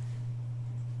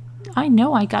 I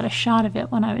know I got a shot of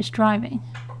it when I was driving.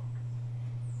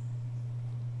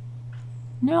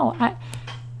 No,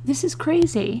 this is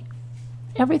crazy.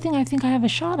 Everything I think I have a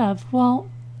shot of, well,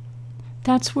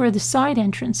 that's where the side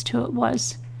entrance to it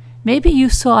was. Maybe you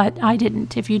saw it. I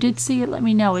didn't. If you did see it, let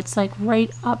me know. It's like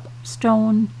right up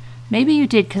stone. Maybe you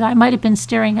did, because I might have been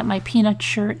staring at my Peanut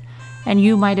shirt, and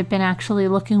you might have been actually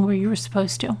looking where you were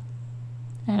supposed to.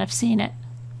 And I've seen it.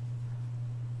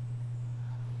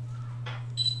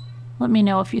 Let me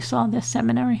know if you saw this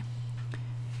seminary.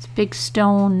 It's a big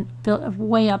stone built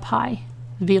way up high.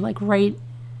 It'd be like right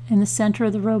in the center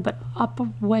of the road, but up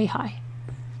way high.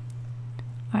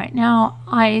 All right, now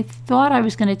I thought I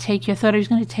was going to take you. I thought I was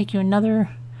going to take you another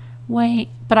way,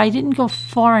 but I didn't go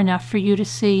far enough for you to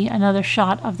see another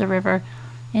shot of the river.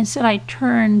 Instead, I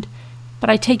turned, but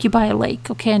I take you by a lake.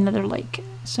 Okay, another lake.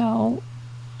 So,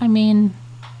 I mean,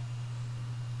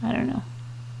 I don't know.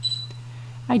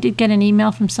 I did get an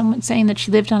email from someone saying that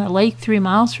she lived on a lake 3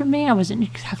 miles from me. I wasn't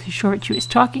exactly sure what she was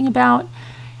talking about.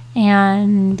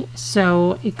 And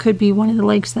so it could be one of the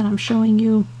lakes that I'm showing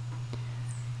you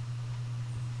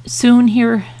soon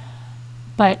here.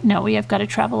 But no, we have got to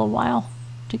travel a while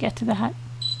to get to that.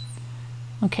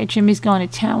 Okay, Jimmy's going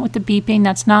to town with the beeping.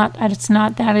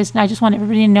 That is, I just want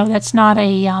everybody to know that's not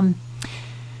a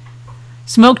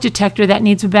smoke detector that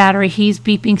needs a battery. He's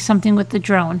beeping something with the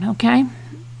drone, okay?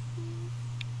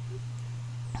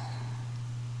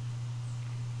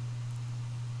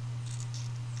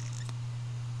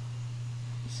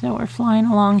 So we're flying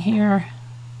along here.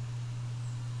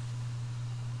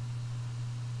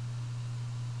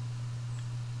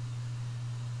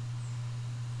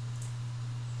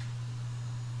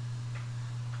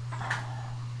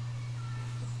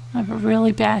 I have a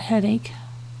really bad headache.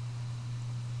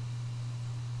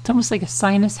 It's almost like a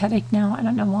sinus headache now. I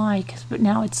don't know why, but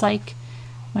now it's like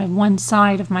my one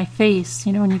side of my face.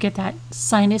 You know, when you get that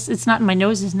sinus, it's not, my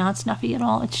nose is not stuffy at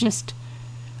all. It's just,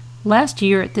 last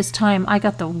year at this time, I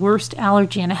got the worst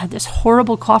allergy and I had this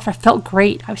horrible cough. I felt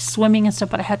great. I was swimming and stuff,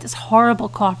 but I had this horrible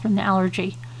cough from the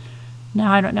allergy.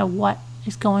 Now I don't know what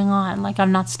is going on. Like,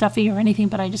 I'm not stuffy or anything,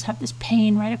 but I just have this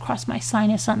pain right across my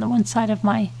sinus on the one side of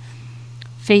my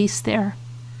face there,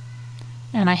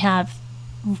 and I have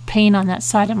pain on that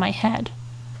side of my head.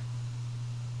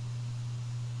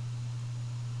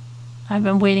 I've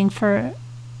been waiting for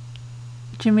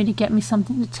Jimmy to get me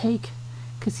something to take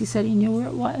because he said he knew where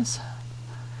it was,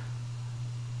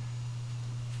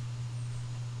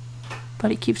 but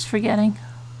he keeps forgetting.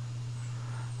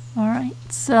 All right,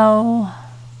 so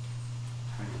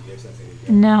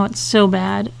now it's so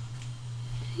bad.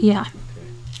 Yeah.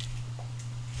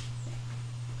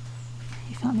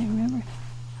 Finally remembered.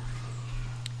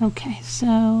 Okay,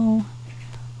 so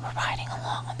we're riding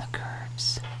along on the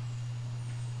curbs.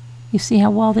 You see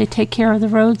how well they take care of the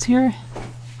roads here?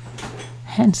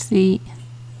 Hence this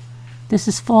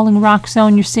is falling rock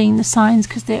zone. You're seeing the signs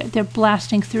because they're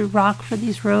blasting through rock for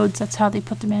these roads. That's how they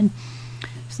put them in.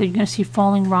 So you're going to see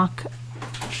falling rock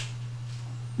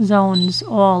zones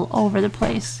all over the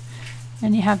place.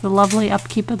 And you have the lovely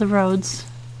upkeep of the roads.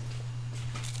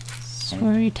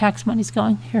 Where your tax money's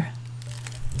going here.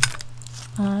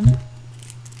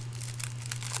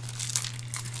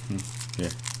 Yeah.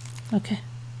 Okay.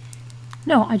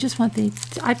 No, I just want the.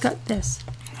 I've got this.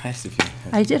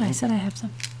 I did. I said I have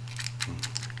some.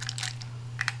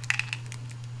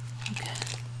 Okay.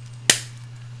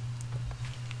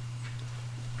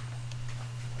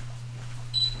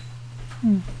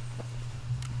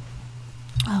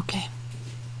 Okay.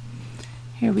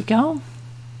 Here we go.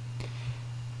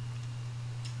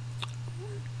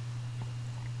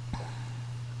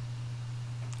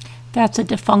 That's a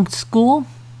defunct school.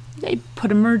 They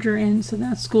put a merger in, so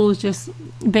that school is just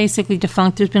basically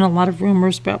defunct. There's been a lot of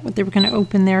rumors about what they were going to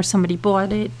open there. Somebody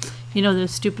bought it. You know,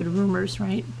 those stupid rumors,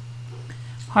 right?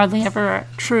 Hardly ever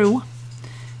true.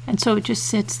 And so it just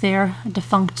sits there, a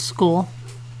defunct school.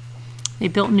 They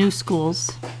built new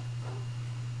schools.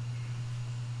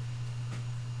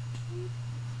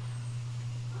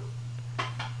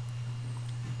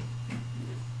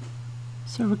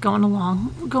 So we're going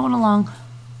along. We're going along.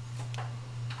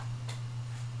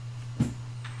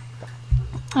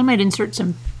 I might insert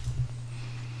some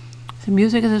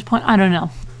music at this point. I don't know.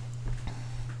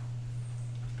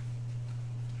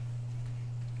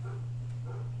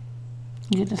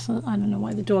 You just, I don't know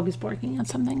why the dog is barking at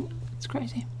something. It's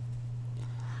crazy.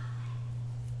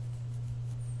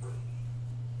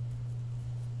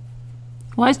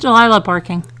 Why is Delilah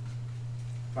barking?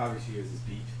 Probably she hears his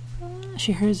beep.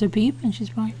 She hears a beep and she's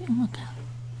barking.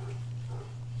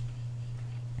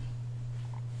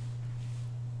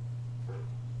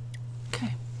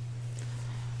 Okay.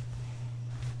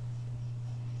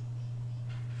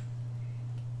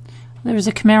 There was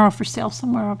a Camaro for sale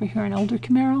somewhere over here, an older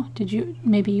Camaro. Did you,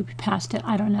 maybe you passed it,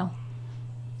 I don't know.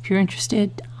 If you're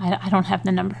interested, I don't have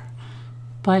the number.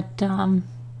 But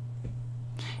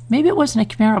maybe it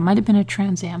wasn't a Camaro, it might have been a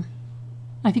Trans Am.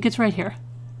 I think it's right here.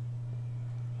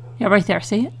 Yeah, right there,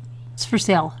 see it? It's for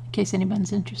sale, in case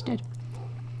anyone's interested.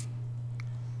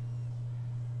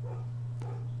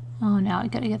 Oh, now I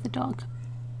gotta get the dog.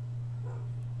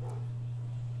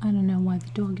 I don't know why the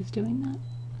dog is doing that.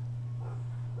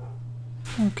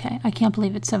 Okay, I can't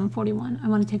believe it's 7:41. I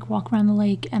want to take a walk around the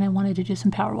lake and I wanted to do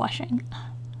some power washing.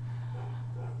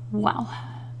 Wow.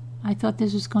 I thought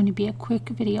this was going to be a quick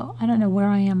video. I don't know where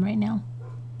I am right now.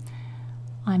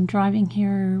 I'm driving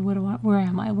here. Where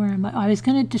am I? I was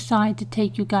going to decide to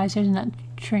take you guys. There's that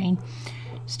train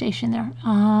station there.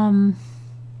 I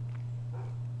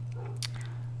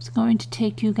was going to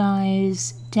take you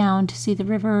guys down to see the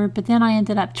river, but then I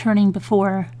ended up turning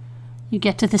before you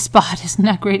get to the spot. Isn't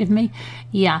that great of me?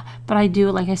 Yeah, but I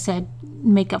do, like I said,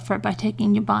 make up for it by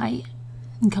taking you by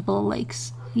a couple of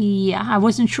lakes. Yeah, I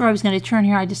wasn't sure I was going to turn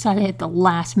here. I decided at the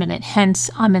last minute, hence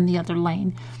I'm in the other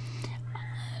lane.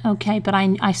 Okay, but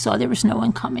I saw there was no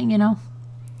one coming, you know.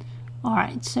 All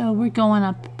right, so we're going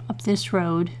up this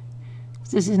road.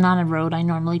 This is not a road I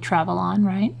normally travel on,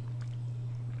 right?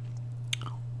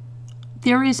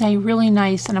 There is a really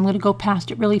nice, and I'm going to go past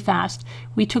it really fast.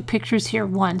 We took pictures here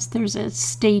once. There's a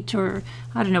state, or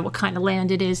I don't know what kind of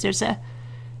land it is. There's a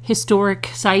historic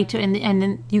site, and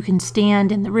then you can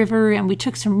stand in the river, and we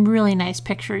took some really nice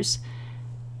pictures.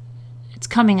 It's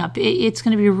coming up. It's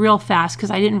going to be real fast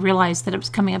because I didn't realize that it was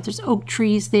coming up. There's oak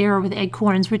trees there with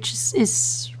acorns, which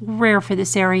is rare for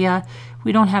this area.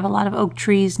 We don't have a lot of oak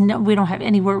trees. No, we don't have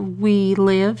anywhere we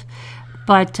live,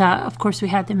 but of course we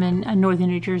had them in northern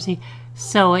New Jersey.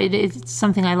 So it's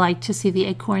something I like to see, the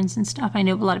acorns and stuff. I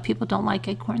know a lot of people don't like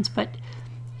acorns, but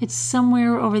it's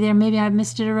somewhere over there. Maybe I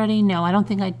missed it already. No, I don't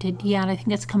think I did yet. I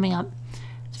think it's coming up.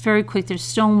 It's very quick. There's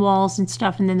stone walls and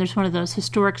stuff, and then there's one of those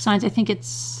historic signs. I think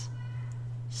it's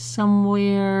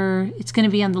somewhere. It's going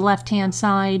to be on the left-hand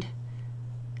side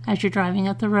as you're driving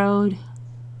up the road.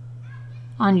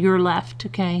 On your left,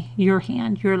 okay? Your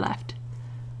hand, your left.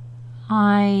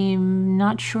 I'm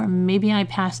not sure. Maybe I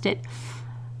passed it.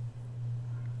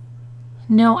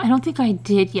 No, I don't think I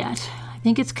did yet. I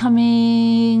think it's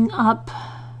coming up.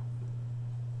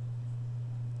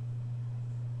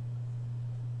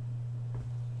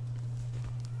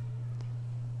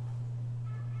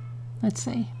 Let's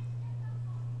see.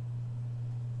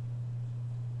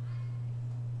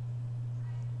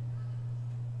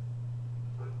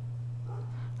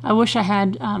 I wish I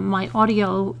had my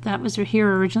audio that was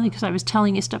here originally, because I was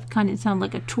telling you stuff. It kind of sounded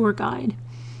like a tour guide.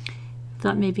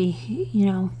 Thought maybe, you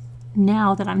know,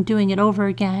 now that I'm doing it over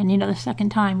again, you know, the second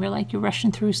time, you're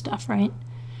rushing through stuff, right?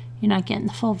 You're not getting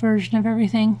the full version of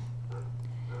everything.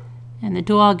 And the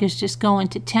dog is just going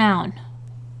to town.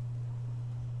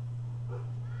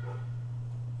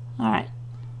 All right.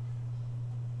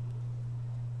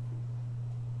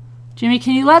 Jimmy,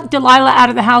 can you let Delilah out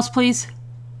of the house, please?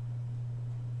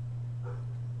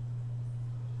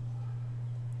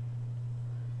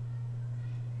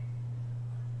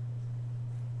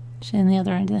 She's in the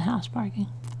other end of the house barking.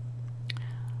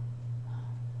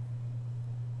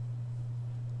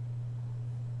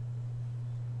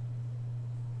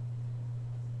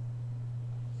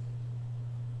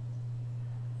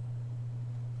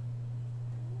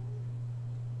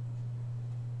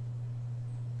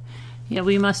 Yeah,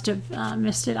 we must have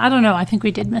missed it. I don't know. I think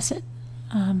we did miss it.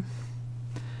 It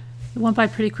went by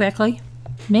pretty quickly.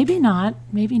 Maybe not.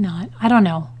 Maybe not. I don't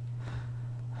know.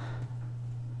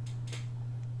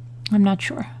 I'm not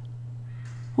sure.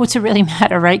 What's it really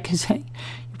matter, right? Because you're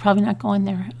probably not going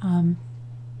there. And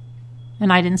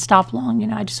I didn't stop long, you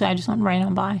know. I just went right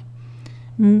on by.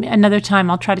 Another time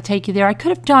I'll try to take you there. I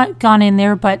could have gone in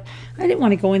there, but I didn't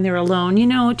want to go in there alone. You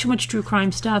know, too much true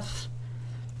crime stuff.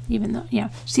 Even though, yeah.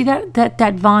 See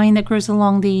that vine that grows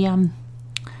along the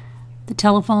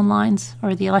telephone lines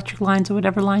or the electric lines or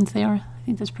whatever lines they are? I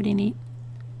think that's pretty neat.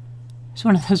 It's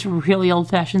one of those really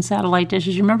old-fashioned satellite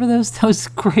dishes. You remember those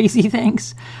crazy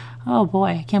things? Oh boy,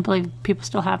 I can't believe people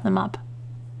still have them up.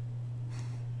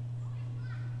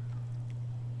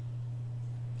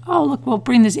 Oh, look, we'll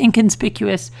bring this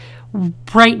inconspicuous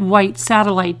bright white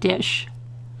satellite dish.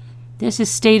 This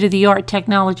is state-of-the-art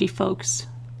technology, folks.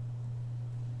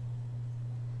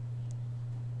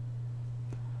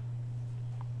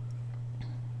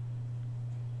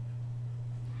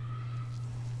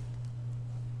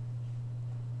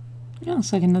 Yeah,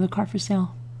 looks like another car for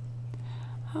sale.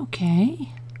 Okay.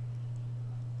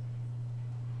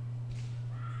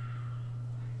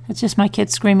 That's just my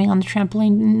kid screaming on the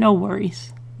trampoline. No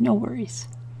worries. No worries.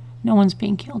 No one's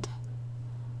being killed.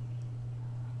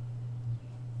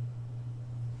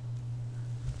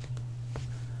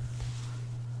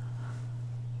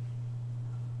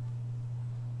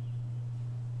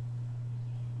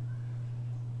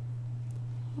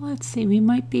 Let's see. We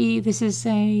might be... This is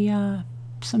a...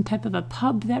 some type of a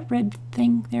pub, that red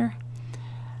thing there.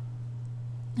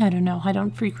 I don't know. I don't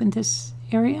frequent this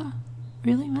area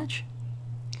really much.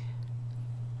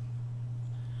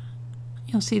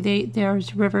 You'll see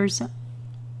there's rivers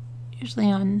usually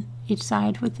on each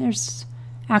side. There's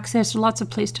access to lots of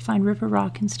place to find river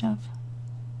rock and stuff.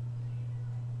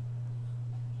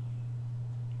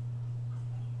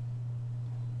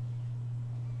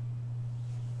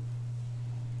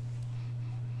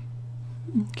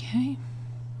 Okay.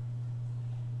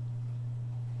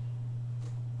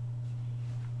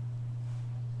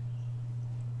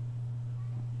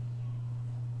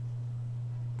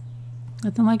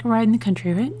 Nothing like a ride in the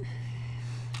country, right?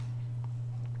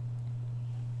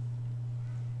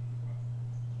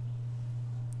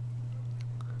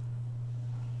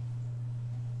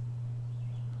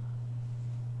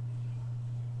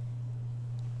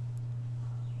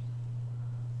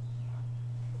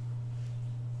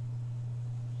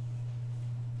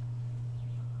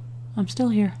 I'm still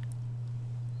here.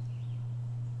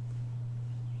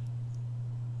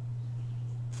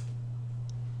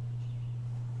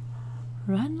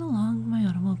 Riding along my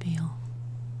automobile.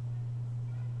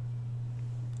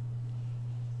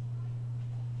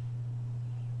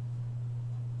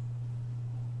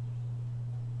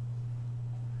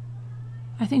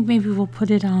 I think maybe we'll put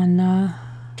it on I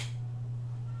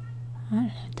don't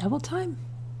know, double time.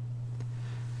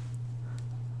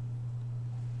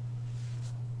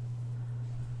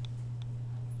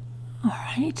 All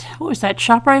right, what was that,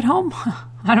 shop right home?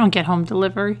 I don't get home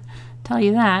delivery, tell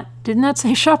you that. Didn't that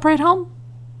say shop right home?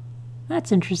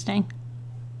 That's interesting.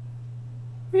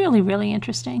 Really, really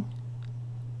interesting.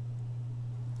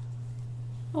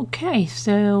 Okay,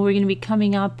 so we're going to be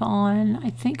coming up on,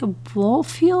 I think, a ball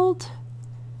field.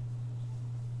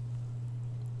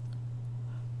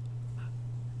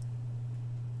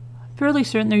 Fairly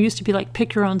certain there used to be like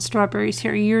pick your own strawberries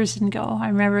here years ago. I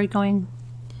remember going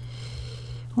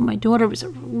when my daughter was a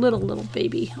little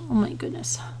baby. Oh my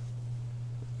goodness.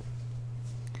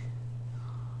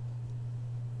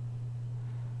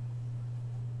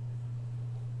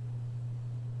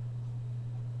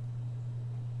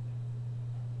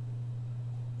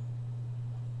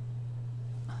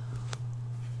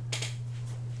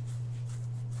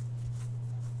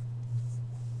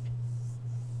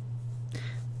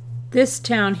 This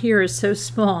town here is so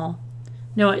small.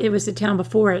 No, it was the town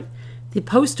before it. The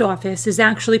post office is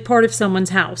actually part of someone's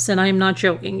house, and I am not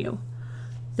joking you.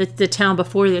 The town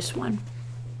before this one.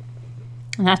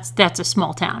 And that's a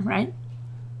small town, right?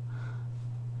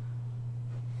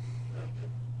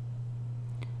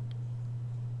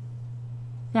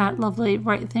 That lovely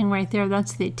thing right there,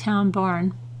 that's the town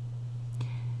barn.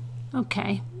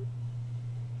 Okay.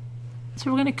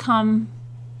 So we're going to come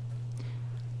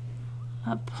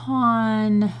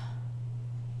upon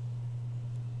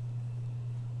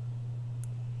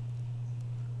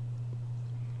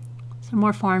some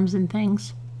more farms and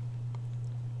things.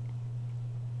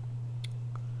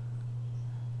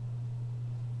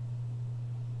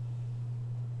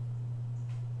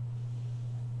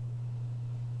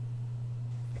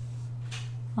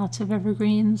 Lots of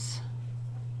evergreens.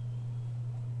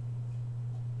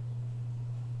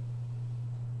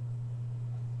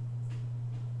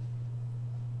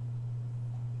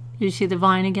 Did you see the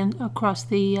vine again across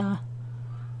the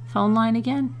phone line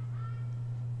again?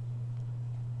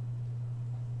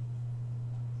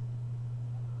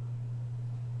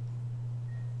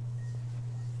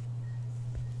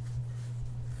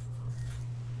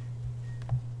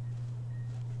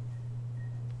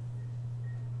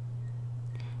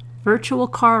 Virtual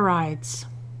car rides.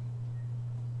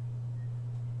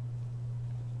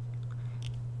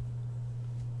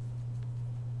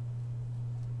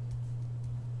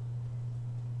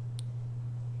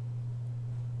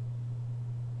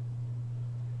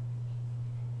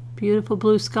 Beautiful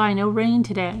blue sky, no rain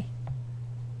today.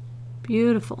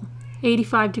 Beautiful.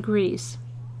 85 degrees.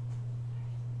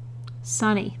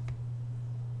 Sunny.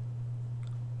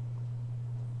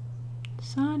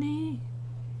 Sunny.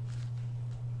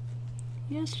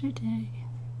 Yesterday.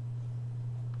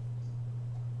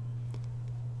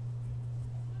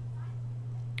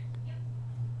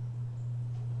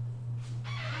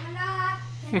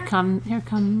 Here come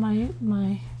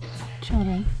my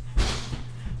children.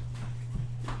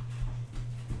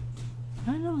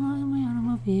 Right along my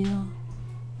automobile.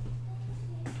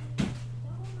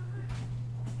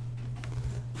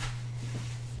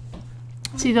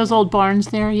 See those old barns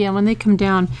there? Yeah, when they come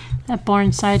down, that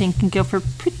barn siding can go for a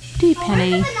pretty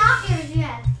penny. Where's the binoculars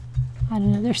yet? I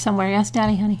don't know. They're somewhere. Ask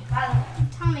Daddy, honey.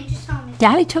 Tell me, just tell me.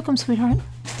 Daddy took them, sweetheart.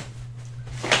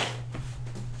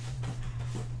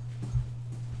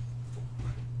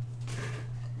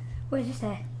 What did you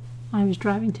say? I was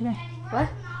driving today. What?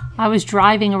 I was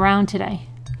driving around today.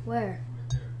 Where?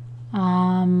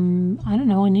 I don't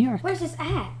know, in New York. Where's this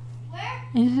at? Where?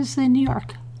 This is in New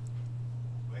York.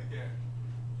 Right there.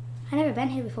 I've never been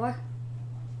here before.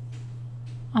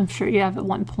 I'm sure you have at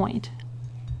one point.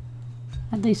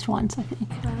 At least once, I think.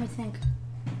 Let me think.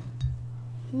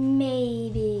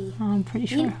 Maybe. I'm pretty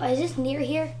sure. Is this near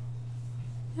here?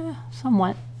 Yeah,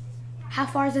 somewhat. How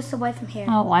far is this away from here?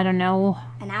 Oh, I don't know.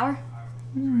 An hour?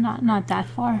 Not that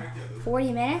far.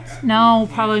 40 minutes? No,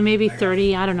 probably maybe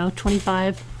 30, I don't know,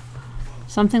 25.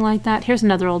 Something like that. Here's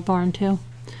another old barn, too.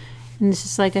 And this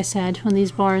is, like I said, when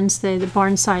these barns, the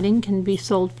barn siding can be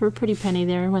sold for a pretty penny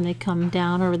there when they come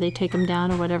down or they take them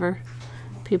down or whatever.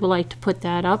 People like to put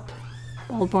that up.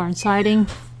 Old barn siding.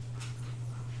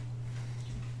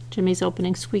 Jimmy's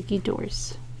opening squeaky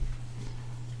doors.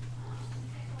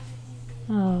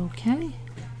 Okay.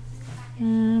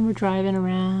 And we're driving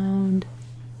around.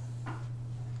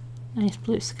 Nice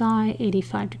blue sky,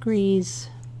 85 degrees.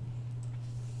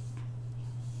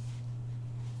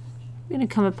 We're going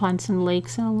to come upon some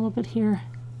lakes in a little bit here.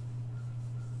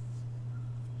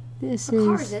 This What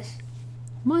car is this?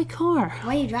 my car.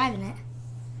 Why are you driving it?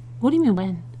 What do you mean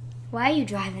when? Why are you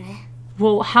driving it?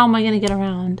 Well, how am I going to get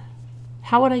around?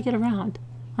 How would I get around?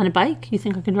 On a bike? You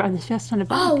think I can drive this fast on a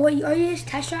bike? Oh, what, are you just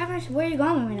test driving? Where are you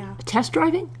going right now? Test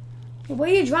driving? Where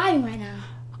are you driving right now?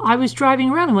 I was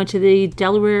driving around. I went to the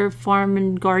Delaware Farm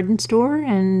and Garden store,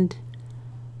 and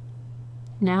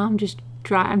now I'm just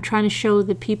I'm trying to show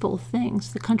the people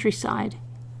things, the countryside,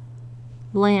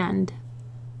 land,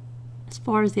 as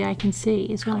far as the eye can see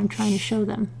is what I'm trying to show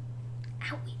them.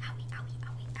 Owie, owie, owie,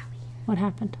 owie, owie. What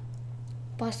happened?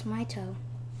 Bust my toe.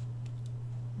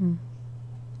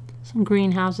 Some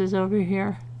greenhouses over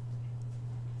here.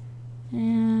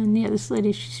 And yeah, this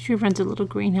lady, she runs a little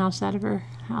greenhouse out of her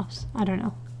house. I don't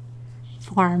know.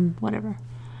 Farm, whatever.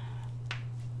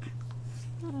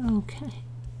 Okay.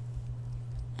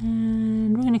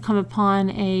 And we're going to come upon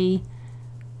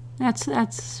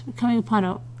that's coming upon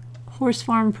a horse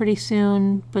farm pretty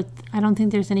soon, but I don't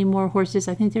think there's any more horses.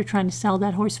 I think they're trying to sell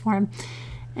that horse farm.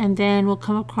 And then we'll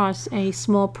come across a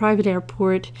small private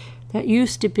airport that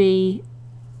used to be,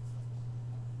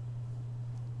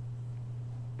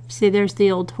 see, there's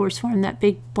the old horse farm, that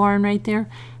big barn right there.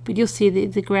 But you'll see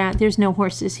the grass, there's no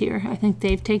horses here. I think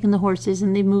they've taken the horses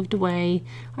and they moved away.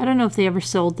 I don't know if they ever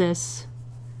sold this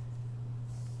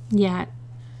yet.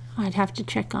 I'd have to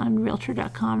check on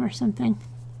realtor.com or something.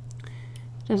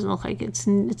 Doesn't look like it's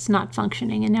not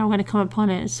functioning. And now we're going to come upon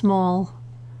a small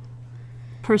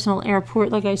personal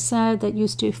airport, like I said, that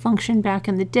used to function back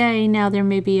in the day. Now there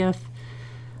may be a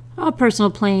personal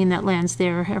plane that lands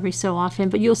there every so often,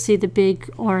 but you'll see the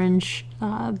big orange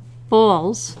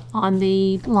balls on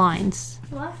the lines.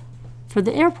 What? For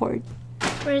the airport.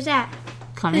 Where's that?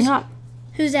 Coming up.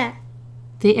 Who's that?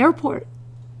 The airport.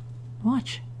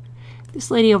 Watch.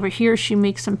 This lady over here, she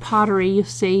makes some pottery. You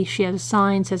see she has a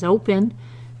sign, says open.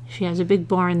 She has a big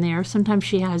barn there. Sometimes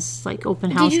she has like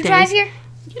open house days. Did you drive here?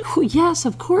 Yes,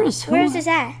 of course. Where's this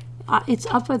at? It's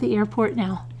up at the airport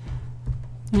now.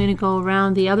 I'm going to go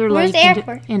around the other Where's lake the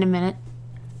airport? in a minute.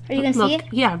 Are you going to see it?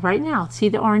 Yeah, right now. See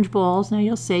the orange balls? Now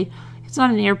you'll see. It's not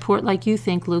an airport like you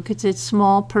think, Luke. It's a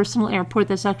small personal airport.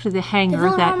 That's actually the hangar.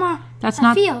 That's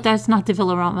not the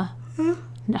Villaroma. Hmm?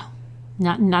 No,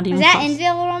 not even. Is that close. in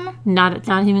Villaroma?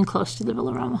 Not even close to the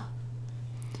Villaroma.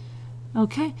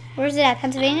 Okay. Where's it at?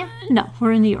 Pennsylvania? No,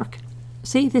 we're in New York.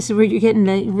 See, this is where you're getting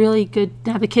a really good.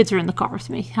 Now the kids are in the car with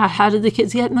me. How did the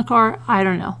kids get in the car? I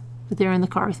don't know, but they're in the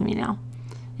car with me now,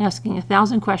 asking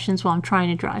 1,000 questions while I'm trying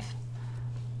to drive.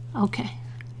 Okay.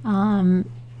 Where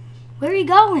are you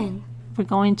going? We're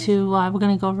going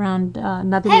to go around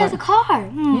another. Hey, there's a car.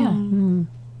 Yeah.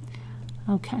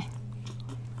 Okay.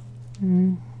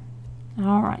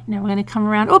 All right. Now we're going to come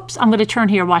around. Oops! I'm going to turn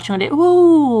here. Watch.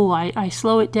 Ooh! I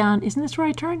slow it down. Isn't this where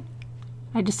I turn?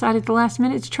 I decided the last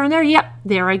minute to turn there. Yep.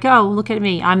 There I go. Look at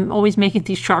me. I'm always making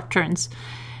these sharp turns.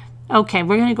 Okay.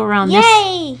 We're going to go around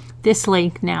this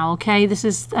lake now. Okay. This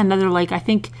is another lake. I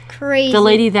think. Crazy. The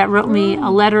lady that wrote me a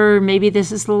letter, maybe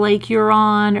this is the lake you're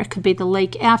on, or it could be the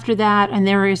lake after that. And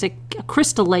there is a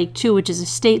crystal lake, too, which is a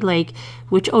state lake,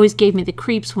 which always gave me the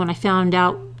creeps when I found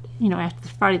out, after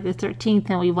Friday the 13th,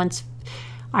 and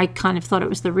I kind of thought it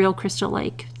was the real Crystal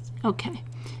Lake. Okay.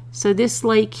 So this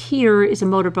lake here is a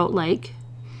motorboat lake.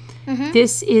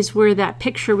 This is where that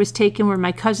picture was taken, where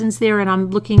my cousin's there, and I'm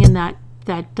looking in that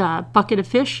bucket of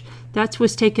fish. That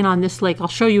was taken on this lake. I'll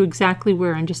show you exactly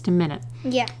where in just a minute.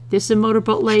 Yeah. This is a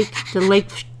motorboat lake. The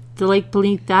lake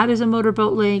beneath that is a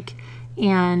motorboat lake.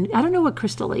 And I don't know what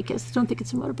Crystal Lake is. I don't think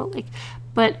it's a motorboat lake.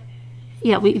 But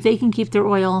yeah, they can keep their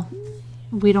oil.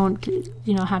 We don't,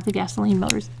 have the gasoline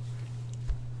motors.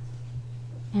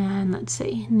 And let's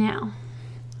see now.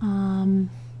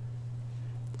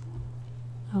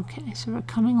 Okay, so we're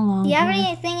coming along. Do you have here.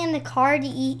 anything in the car to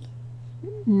eat?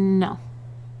 No.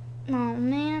 Oh,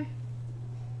 man.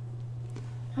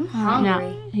 I'm Now,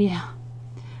 hungry. yeah.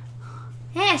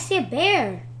 Hey, I see a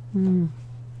bear.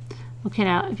 Okay,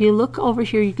 now if you look over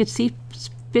here, you could see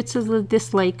bits of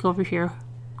this lake over here.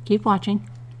 Keep watching.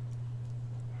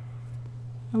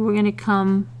 And we're going to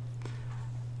come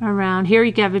around. Here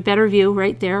you have a better view.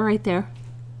 Right there, right there.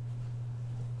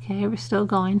 Okay, we're still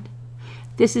going.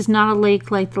 This is not a lake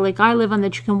like the lake I live on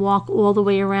that you can walk all the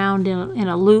way around in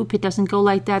a loop. It doesn't go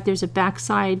like that. There's a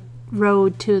backside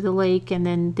road to the lake and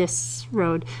then this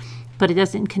road. But it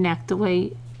doesn't connect the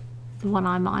way the one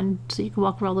I'm on. So you can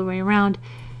walk all the way around.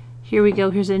 Here we go.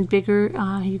 Here's a bigger,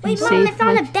 you can Wait, see. Mom, I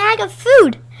found a bag of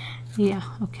food. Yeah,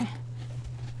 okay.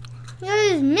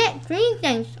 These mint green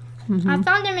things. Mm-hmm. I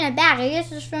found them in a bag. I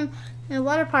guess it's from the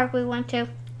water park we went to.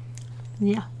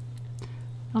 Yeah.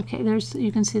 Okay, there's,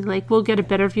 you can see the lake. We'll get a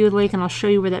better view of the lake, and I'll show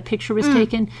you where that picture was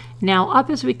taken. Now, up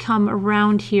as we come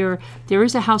around here, there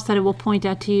is a house that I will point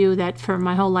out to you that for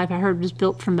my whole life I heard was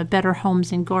built from a Better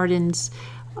Homes and Gardens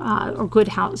or Good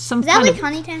House. Some Is that kind like of,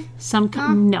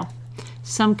 Huntington? no,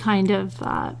 some kind of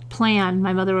plan.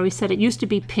 My mother always said it used to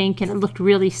be pink, and it looked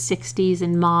really 60s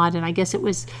and mod, and I guess it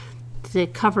was the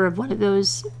cover of one of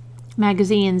those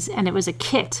magazines, and it was a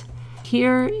kit.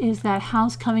 Here is that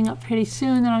house coming up pretty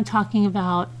soon that I'm talking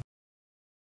about.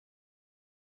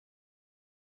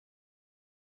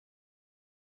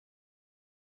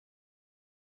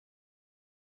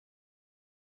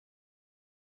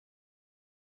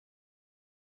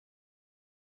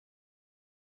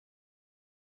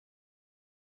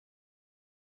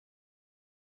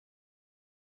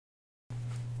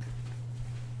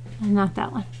 Not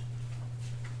that one.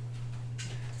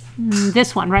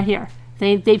 This one right here.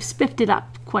 They've spiffed it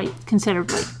up quite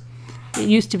considerably. It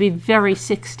used to be very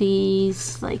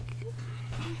 60s, like,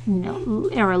 you know,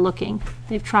 era looking.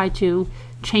 They've tried to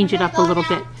change it up a little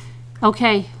bit.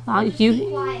 Okay,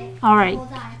 you. All right.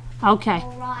 Okay.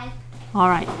 All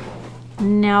right.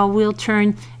 Now we'll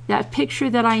turn that picture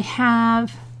that I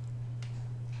have.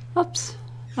 Oops.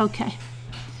 Okay.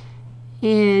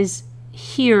 Is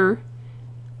here.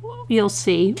 You'll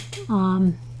see.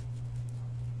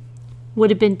 Would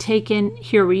have been taken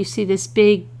here where you see this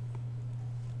big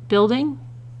building.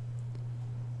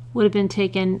 Would have been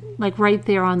taken like right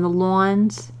there on the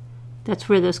lawns. That's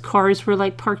where those cars were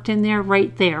like parked in there,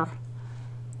 right there.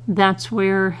 That's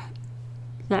where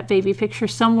that baby picture,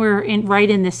 somewhere in right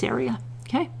in this area.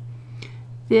 Okay.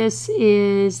 This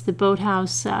is the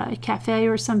Boathouse Cafe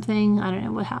or something. I don't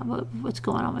know what's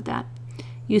going on with that.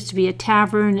 Used to be a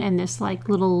tavern and this like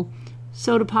little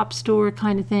soda pop store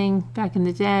kind of thing back in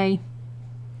the day.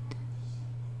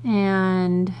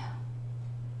 And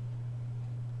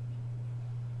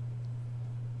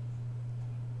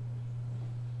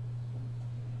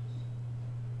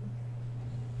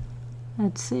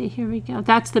let's see, here we go.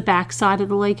 That's the back side of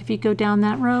the lake. If you go down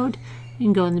that road, you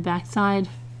can go in the back side.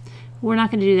 We're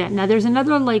not going to do that. Now there's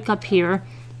another lake up here.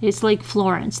 It's Lake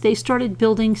Florence. They started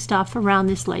building stuff around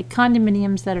this lake,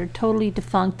 condominiums that are totally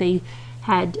defunct. They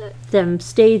had them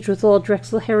staged with all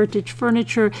Drexel Heritage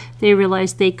furniture. They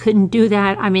realized they couldn't do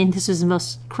that. I mean, this is the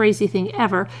most crazy thing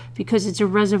ever because it's a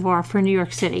reservoir for New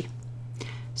York City.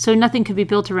 So nothing could be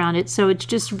built around it. So it's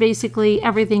just basically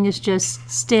everything is just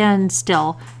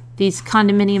standstill. These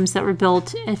condominiums that were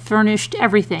built, furnished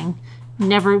everything,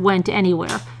 never went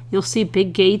anywhere. You'll see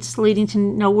big gates leading to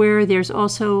nowhere. There's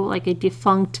also like a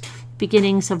defunct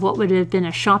beginnings of what would have been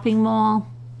a shopping mall.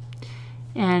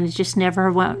 And it just never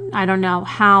went. I don't know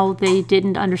how they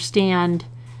didn't understand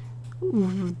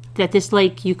that this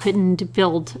lake you couldn't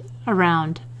build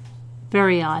around.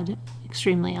 Very odd,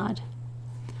 extremely odd.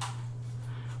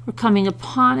 We're coming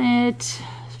upon it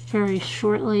very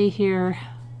shortly here.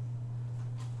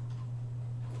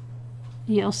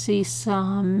 You'll see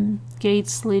some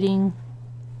gates leading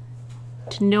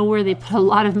to nowhere. They put a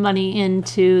lot of money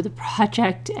into the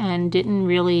project and didn't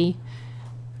really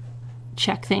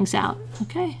check things out.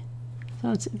 Okay,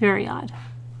 so it's very odd.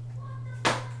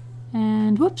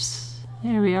 And whoops,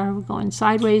 there we are. We're going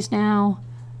sideways now.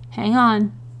 Hang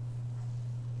on.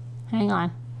 Hang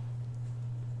on.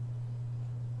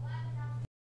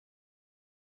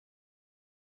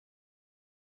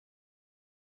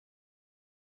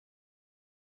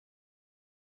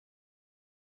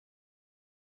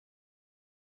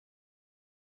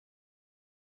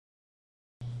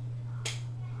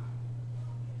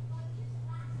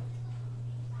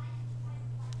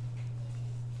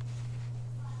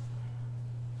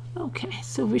 Okay,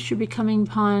 so we should be coming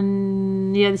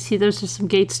upon, yeah, see those are some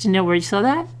gates to nowhere. You saw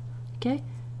that? Okay.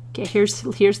 Okay,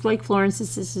 here's Lake Florence.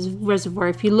 This is a reservoir.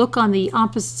 If you look on the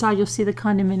opposite side, you'll see the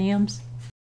condominiums.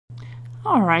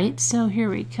 All right, so here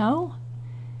we go.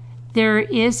 There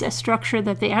is a structure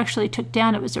that they actually took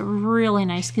down. It was a really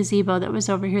nice gazebo that was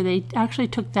over here. They actually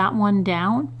took that one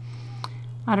down.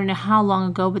 I don't know how long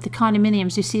ago, but the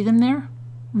condominiums, you see them there?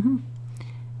 Mm-hmm.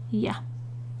 Yeah.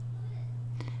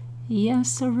 Yes,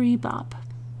 sirree, Bob.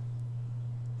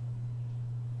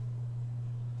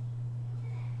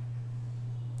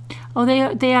 Oh,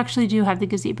 they actually do have the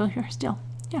gazebo here still.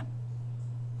 Yeah.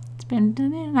 It's been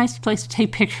a nice place to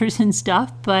take pictures and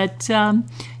stuff, but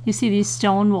you see these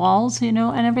stone walls, you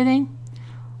know, and everything.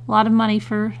 A lot of money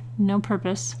for no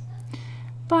purpose.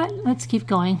 But let's keep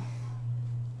going.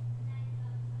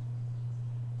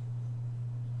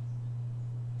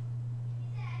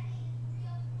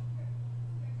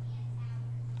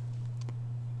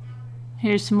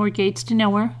 Here's some more gates to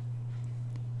nowhere.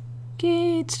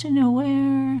 Gates to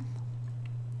nowhere.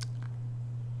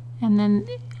 And then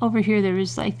over here there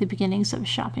was like the beginnings of a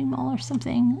shopping mall or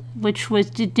something, which was,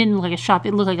 it didn't look like a shop,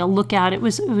 it looked like a lookout. It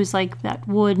was like that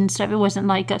wood and stuff. It wasn't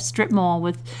like a strip mall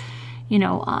with, you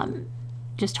know,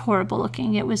 just horrible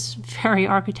looking. It was very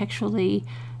architecturally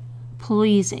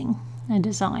pleasing and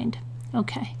designed.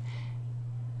 Okay.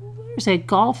 There's a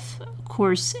golf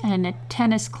course and a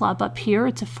tennis club up here.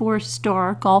 It's a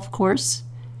 4-star golf course.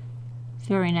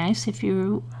 Very nice if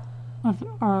you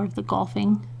are of the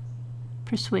golfing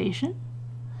persuasion.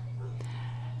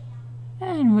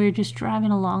 And we're just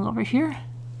driving along over here.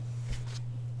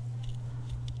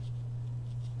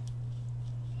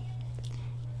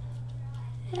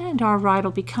 And our ride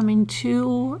will be coming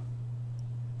to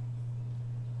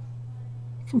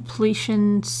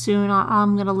completion soon.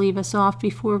 I'm going to leave us off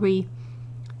before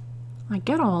I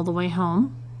get all the way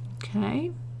home.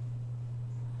 Okay.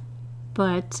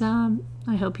 But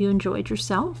I hope you enjoyed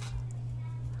yourself.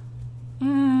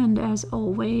 And as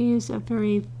always, a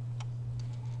very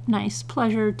nice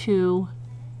pleasure to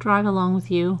drive along with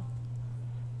you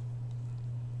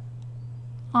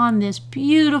on this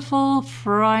beautiful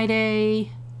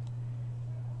Friday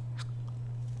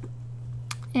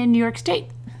in New York State,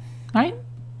 right?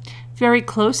 Very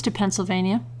close to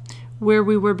Pennsylvania. Where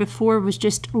we were before was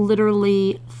just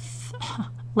literally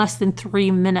less than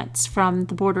 3 minutes from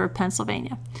the border of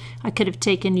Pennsylvania. I could have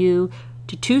taken you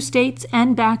to 2 states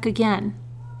and back again.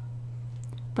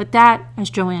 But that, as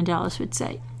Joanne Dallas would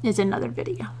say, is another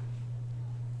video.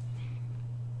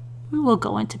 We will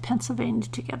go into Pennsylvania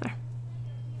together.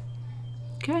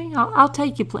 Okay, I'll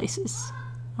take you places.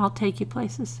 I'll take you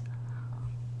places.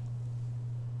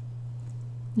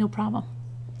 No problem.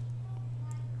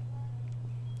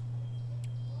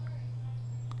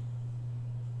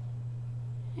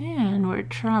 And we're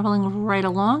traveling right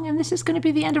along, and this is going to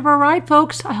be the end of our ride,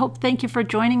 folks. Thank you for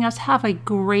joining us. Have a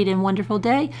great and wonderful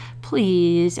day.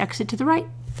 Please exit to the right.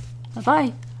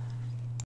 Bye-bye.